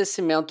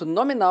agradecimento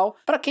nominal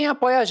para quem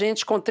apoia a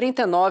gente com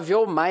R$39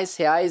 ou mais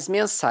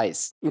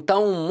mensais.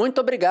 Então, muito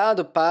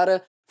obrigado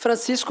para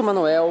Francisco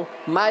Manuel,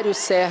 Mário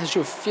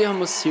Sérgio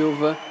Firmo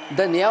Silva,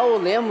 Daniel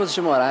Lemos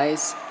de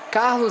Moraes,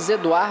 Carlos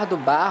Eduardo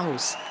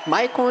Barros,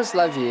 Maicon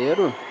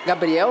Slaviero,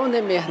 Gabriel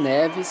Nemer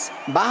Neves,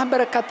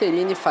 Bárbara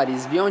Caterine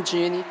Faris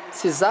Biondini,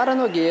 Cisara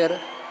Nogueira,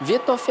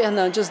 Vitor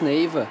Fernandes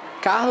Neiva,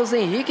 Carlos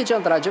Henrique de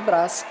Andrade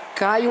Brás,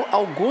 Caio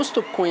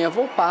Augusto Cunha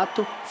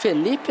Volpato,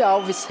 Felipe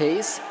Alves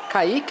Reis,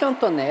 Kaique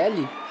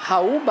Antonelli,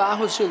 Raul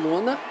Barros de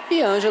Luna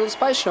e Ângelos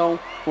Paixão.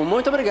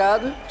 Muito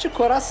obrigado de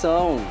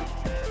coração!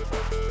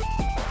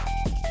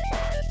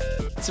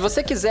 Se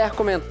você quiser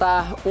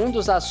comentar um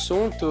dos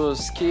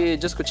assuntos que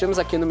discutimos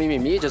aqui no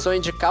Mimimídias ou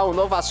indicar um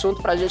novo assunto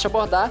pra gente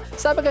abordar,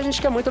 saiba que a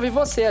gente quer muito ouvir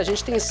você. A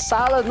gente tem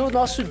sala no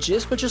nosso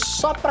Discord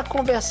só pra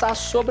conversar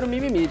sobre o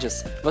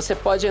Mimimídias. Você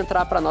pode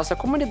entrar pra nossa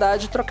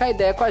comunidade e trocar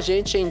ideia com a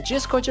gente em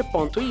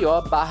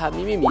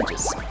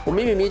discord.io/mimimídias. O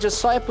Mimimídias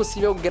só é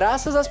possível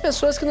graças às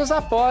pessoas que nos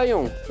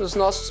apoiam nos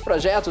nossos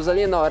projetos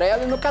ali na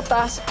Orelo e no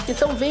Catarse.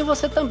 Então vem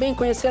você também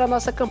conhecer a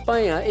nossa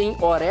campanha em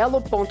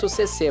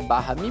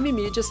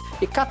orelo.cc/mimimídias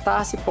e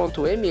catarse.me/mimimídias.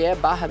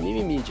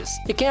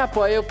 E quem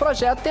apoia o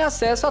projeto tem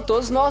acesso a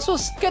todos os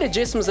nossos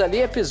queridíssimos ali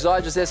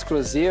episódios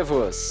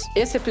exclusivos.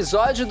 Esse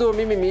episódio do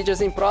Mimimídias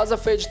em Prosa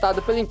foi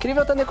editado pelo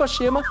incrível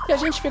Tanekoshima e a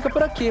gente fica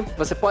por aqui.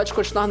 Você pode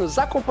continuar nos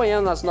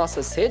acompanhando nas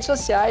nossas redes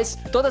sociais.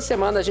 Toda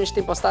semana a gente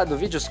tem postado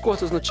vídeos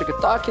curtos no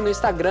TikTok e no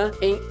Instagram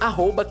em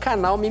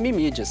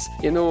 @canalmimimídias.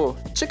 E no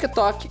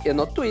TikTok e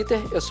no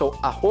Twitter eu sou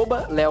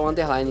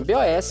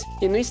 @leo_bos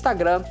e no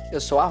Instagram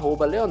eu sou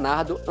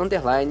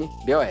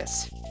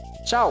 @leonardo_bos.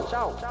 Tchau.